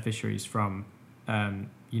biggest beneficiaries from,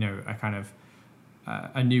 a kind of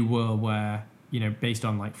a new world where, based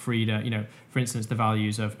on like freedom, for instance, the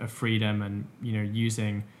values of freedom and,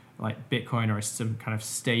 using like Bitcoin or some kind of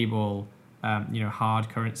stable, hard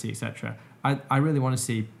currency, etc. I really want to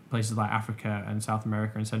see places like Africa and South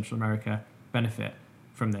America and Central America benefit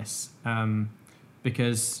from this,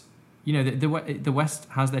 because the West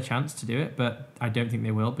has their chance to do it, but I don't think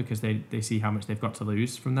they will, because they see how much they've got to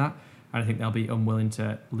lose from that, and I think they'll be unwilling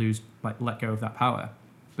to let go of that power.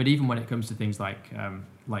 But even when it comes to things like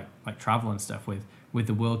travel and stuff, with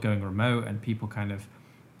the world going remote and people kind of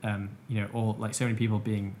or like so many people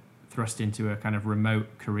being thrust into a kind of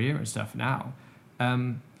remote career and stuff now,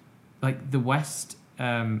 like the West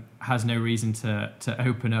has no reason to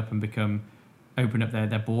open up and open up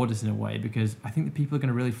their borders in a way, because I think that people are going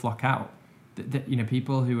to really flock out.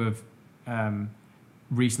 People who have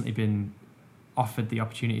recently been offered the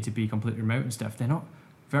opportunity to be completely remote and stuff, they're not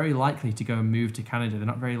very likely to go and move to Canada. They're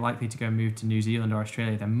not very likely to go and move to New Zealand or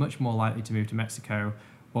Australia. They're much more likely to move to Mexico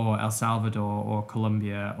or El Salvador or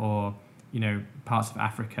Colombia or parts of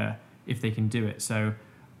Africa if they can do it. So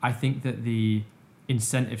I think that the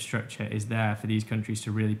incentive structure is there for these countries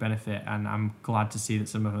to really benefit, and I'm glad to see that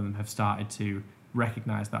some of them have started to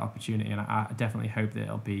recognize that opportunity, and I definitely hope that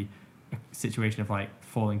it'll be a situation of like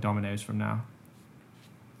falling dominoes from now.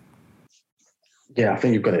 Yeah, I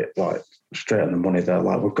think you've got it like straight on the money there.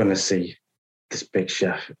 Like, we're going to see this big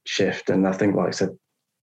shift, and I think, like I said,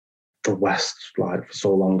 the West, like for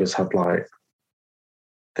so long, has had like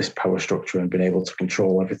this power structure and been able to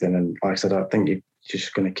control everything. And like I said, I think you're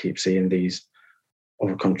just going to keep seeing these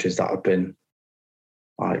other countries that have been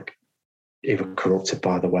like either corrupted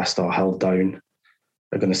by the West or held down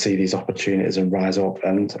are going to see these opportunities and rise up.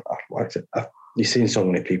 And like I said, you've seen so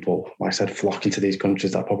many people, like I said, flocking to these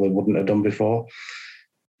countries that probably wouldn't have done before.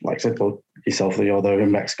 Like I said, well, yourself, you're there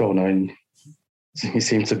in Mexico now, and you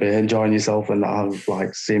seem to be enjoying yourself, and I've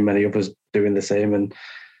like seen many others doing the same. And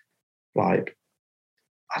like,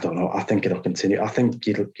 I don't know, I think it'll continue. I think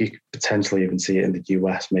you could potentially even see it in the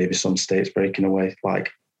US, maybe some states breaking away. Like,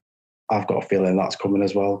 I've got a feeling that's coming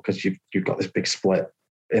as well, because you've got this big split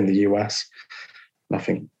in the US. And I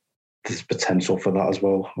think there's potential for that as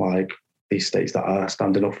well. Like, these states that are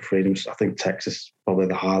standing up for freedom, I think Texas is probably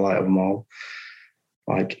the highlight of them all.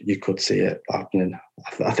 Like, you could see it happening.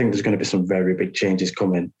 I think there's going to be some very big changes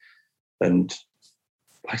coming. And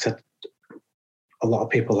like I said, a lot of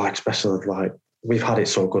people, like, especially like, we've had it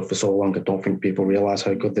so good for so long, I don't think people realise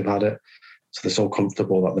how good they've had it. So they're so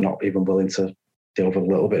comfortable that they're not even willing to deal with a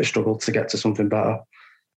little bit of struggle to get to something better.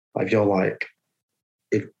 Like,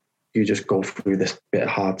 if you just go through this bit of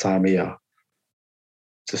hard time here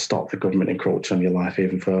to stop the government encroaching on your life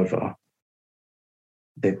even further,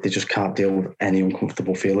 they just can't deal with any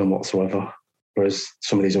uncomfortable feeling whatsoever. Whereas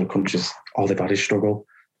some of these other countries, all they've had is struggle.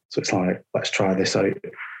 So it's like, let's try this out,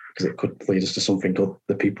 because it could lead us to something good.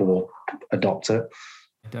 The people will adopt it.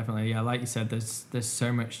 Definitely, yeah. Like you said, there's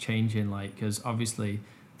so much change in, like, because obviously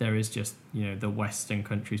there is just the Western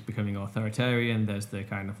countries becoming authoritarian. There's the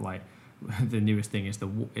kind of like the newest thing is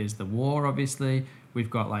the war. Obviously, we've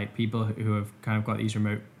got like people who have kind of got these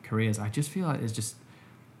remote careers. I just feel like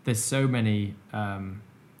there's so many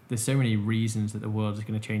reasons that the world is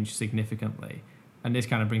going to change significantly, and this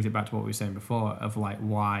kind of brings it back to what we were saying before of like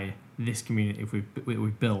why this community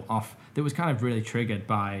we've built off that was kind of really triggered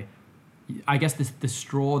by, I guess the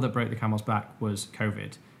straw that broke the camel's back was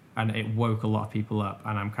COVID, and it woke a lot of people up.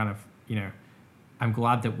 And I'm kind of, I'm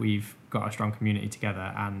glad that we've got a strong community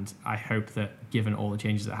together, and I hope that given all the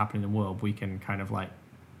changes that happen in the world, we can kind of like,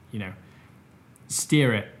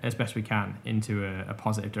 steer it as best we can into a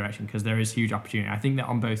positive direction, because there is huge opportunity. I think that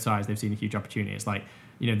on both sides they've seen a huge opportunity. It's like,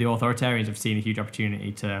 the authoritarians have seen a huge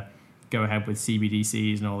opportunity to go ahead with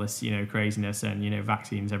CBDCs and all this, craziness and,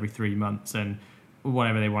 vaccines every 3 months and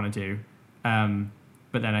whatever they want to do.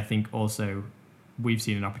 But then I think also we've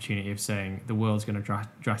seen an opportunity of saying the world's going to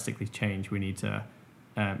drastically change. We need to,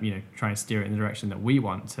 try and steer it in the direction that we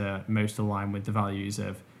want to most align with the values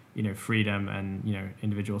of, freedom and,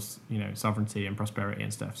 individuals, sovereignty and prosperity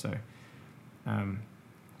and stuff. So,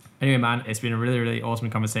 anyway, man, it's been a really, really awesome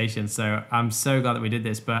conversation. So I'm so glad that we did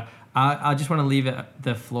this, but I just want to leave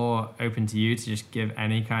the floor open to you to just give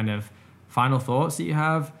any kind of final thoughts that you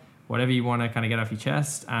have, whatever you want to kind of get off your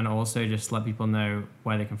chest, and also just let people know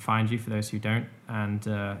where they can find you for those who don't. And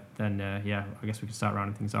then, I guess we can start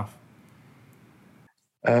rounding things off.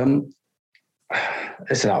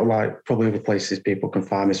 It's like probably other places people can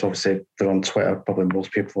find me. So obviously they're on Twitter. Probably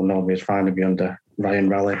most people will know me as finding me under Ryan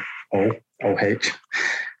Raleigh, OH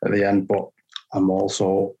at the end. But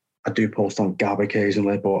I do post on Gab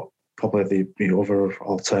occasionally, but probably the other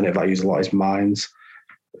alternative I use a lot is Minds,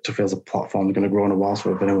 which I feel is a platform that's going to grow in a while.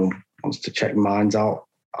 So if anyone wants to check Minds out,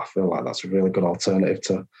 I feel like that's a really good alternative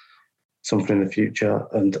to something in the future.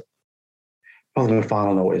 And probably the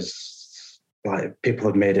final note is, like, people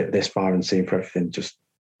have made it this far and seen for everything, just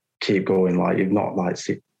keep going. Like, you've not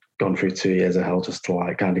gone through 2 years of hell just to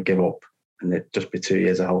like kind of give up and it just be 2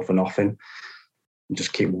 years of hell for nothing. And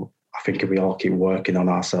just I think if we all keep working on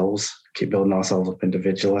ourselves, keep building ourselves up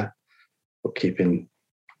individually, but keeping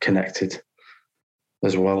connected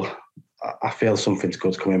as well. I feel something's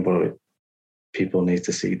good's coming, but people need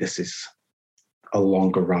to see this is a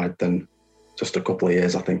longer ride than just a couple of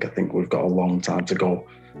years. I think we've got a long time to go.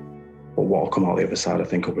 But what will come out the other side, I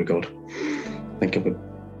think, will be good. I think it'll be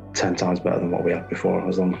 10 times better than what we had before,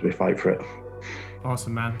 as long as we fight for it.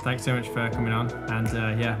 Awesome, man. Thanks so much for coming on. And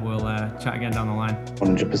we'll chat again down the line.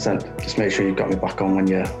 100%. Just make sure you've got me back on when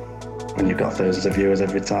you've got thousands of viewers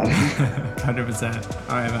every time. 100%.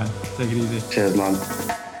 All right, man. Take it easy. Cheers,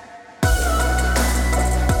 man.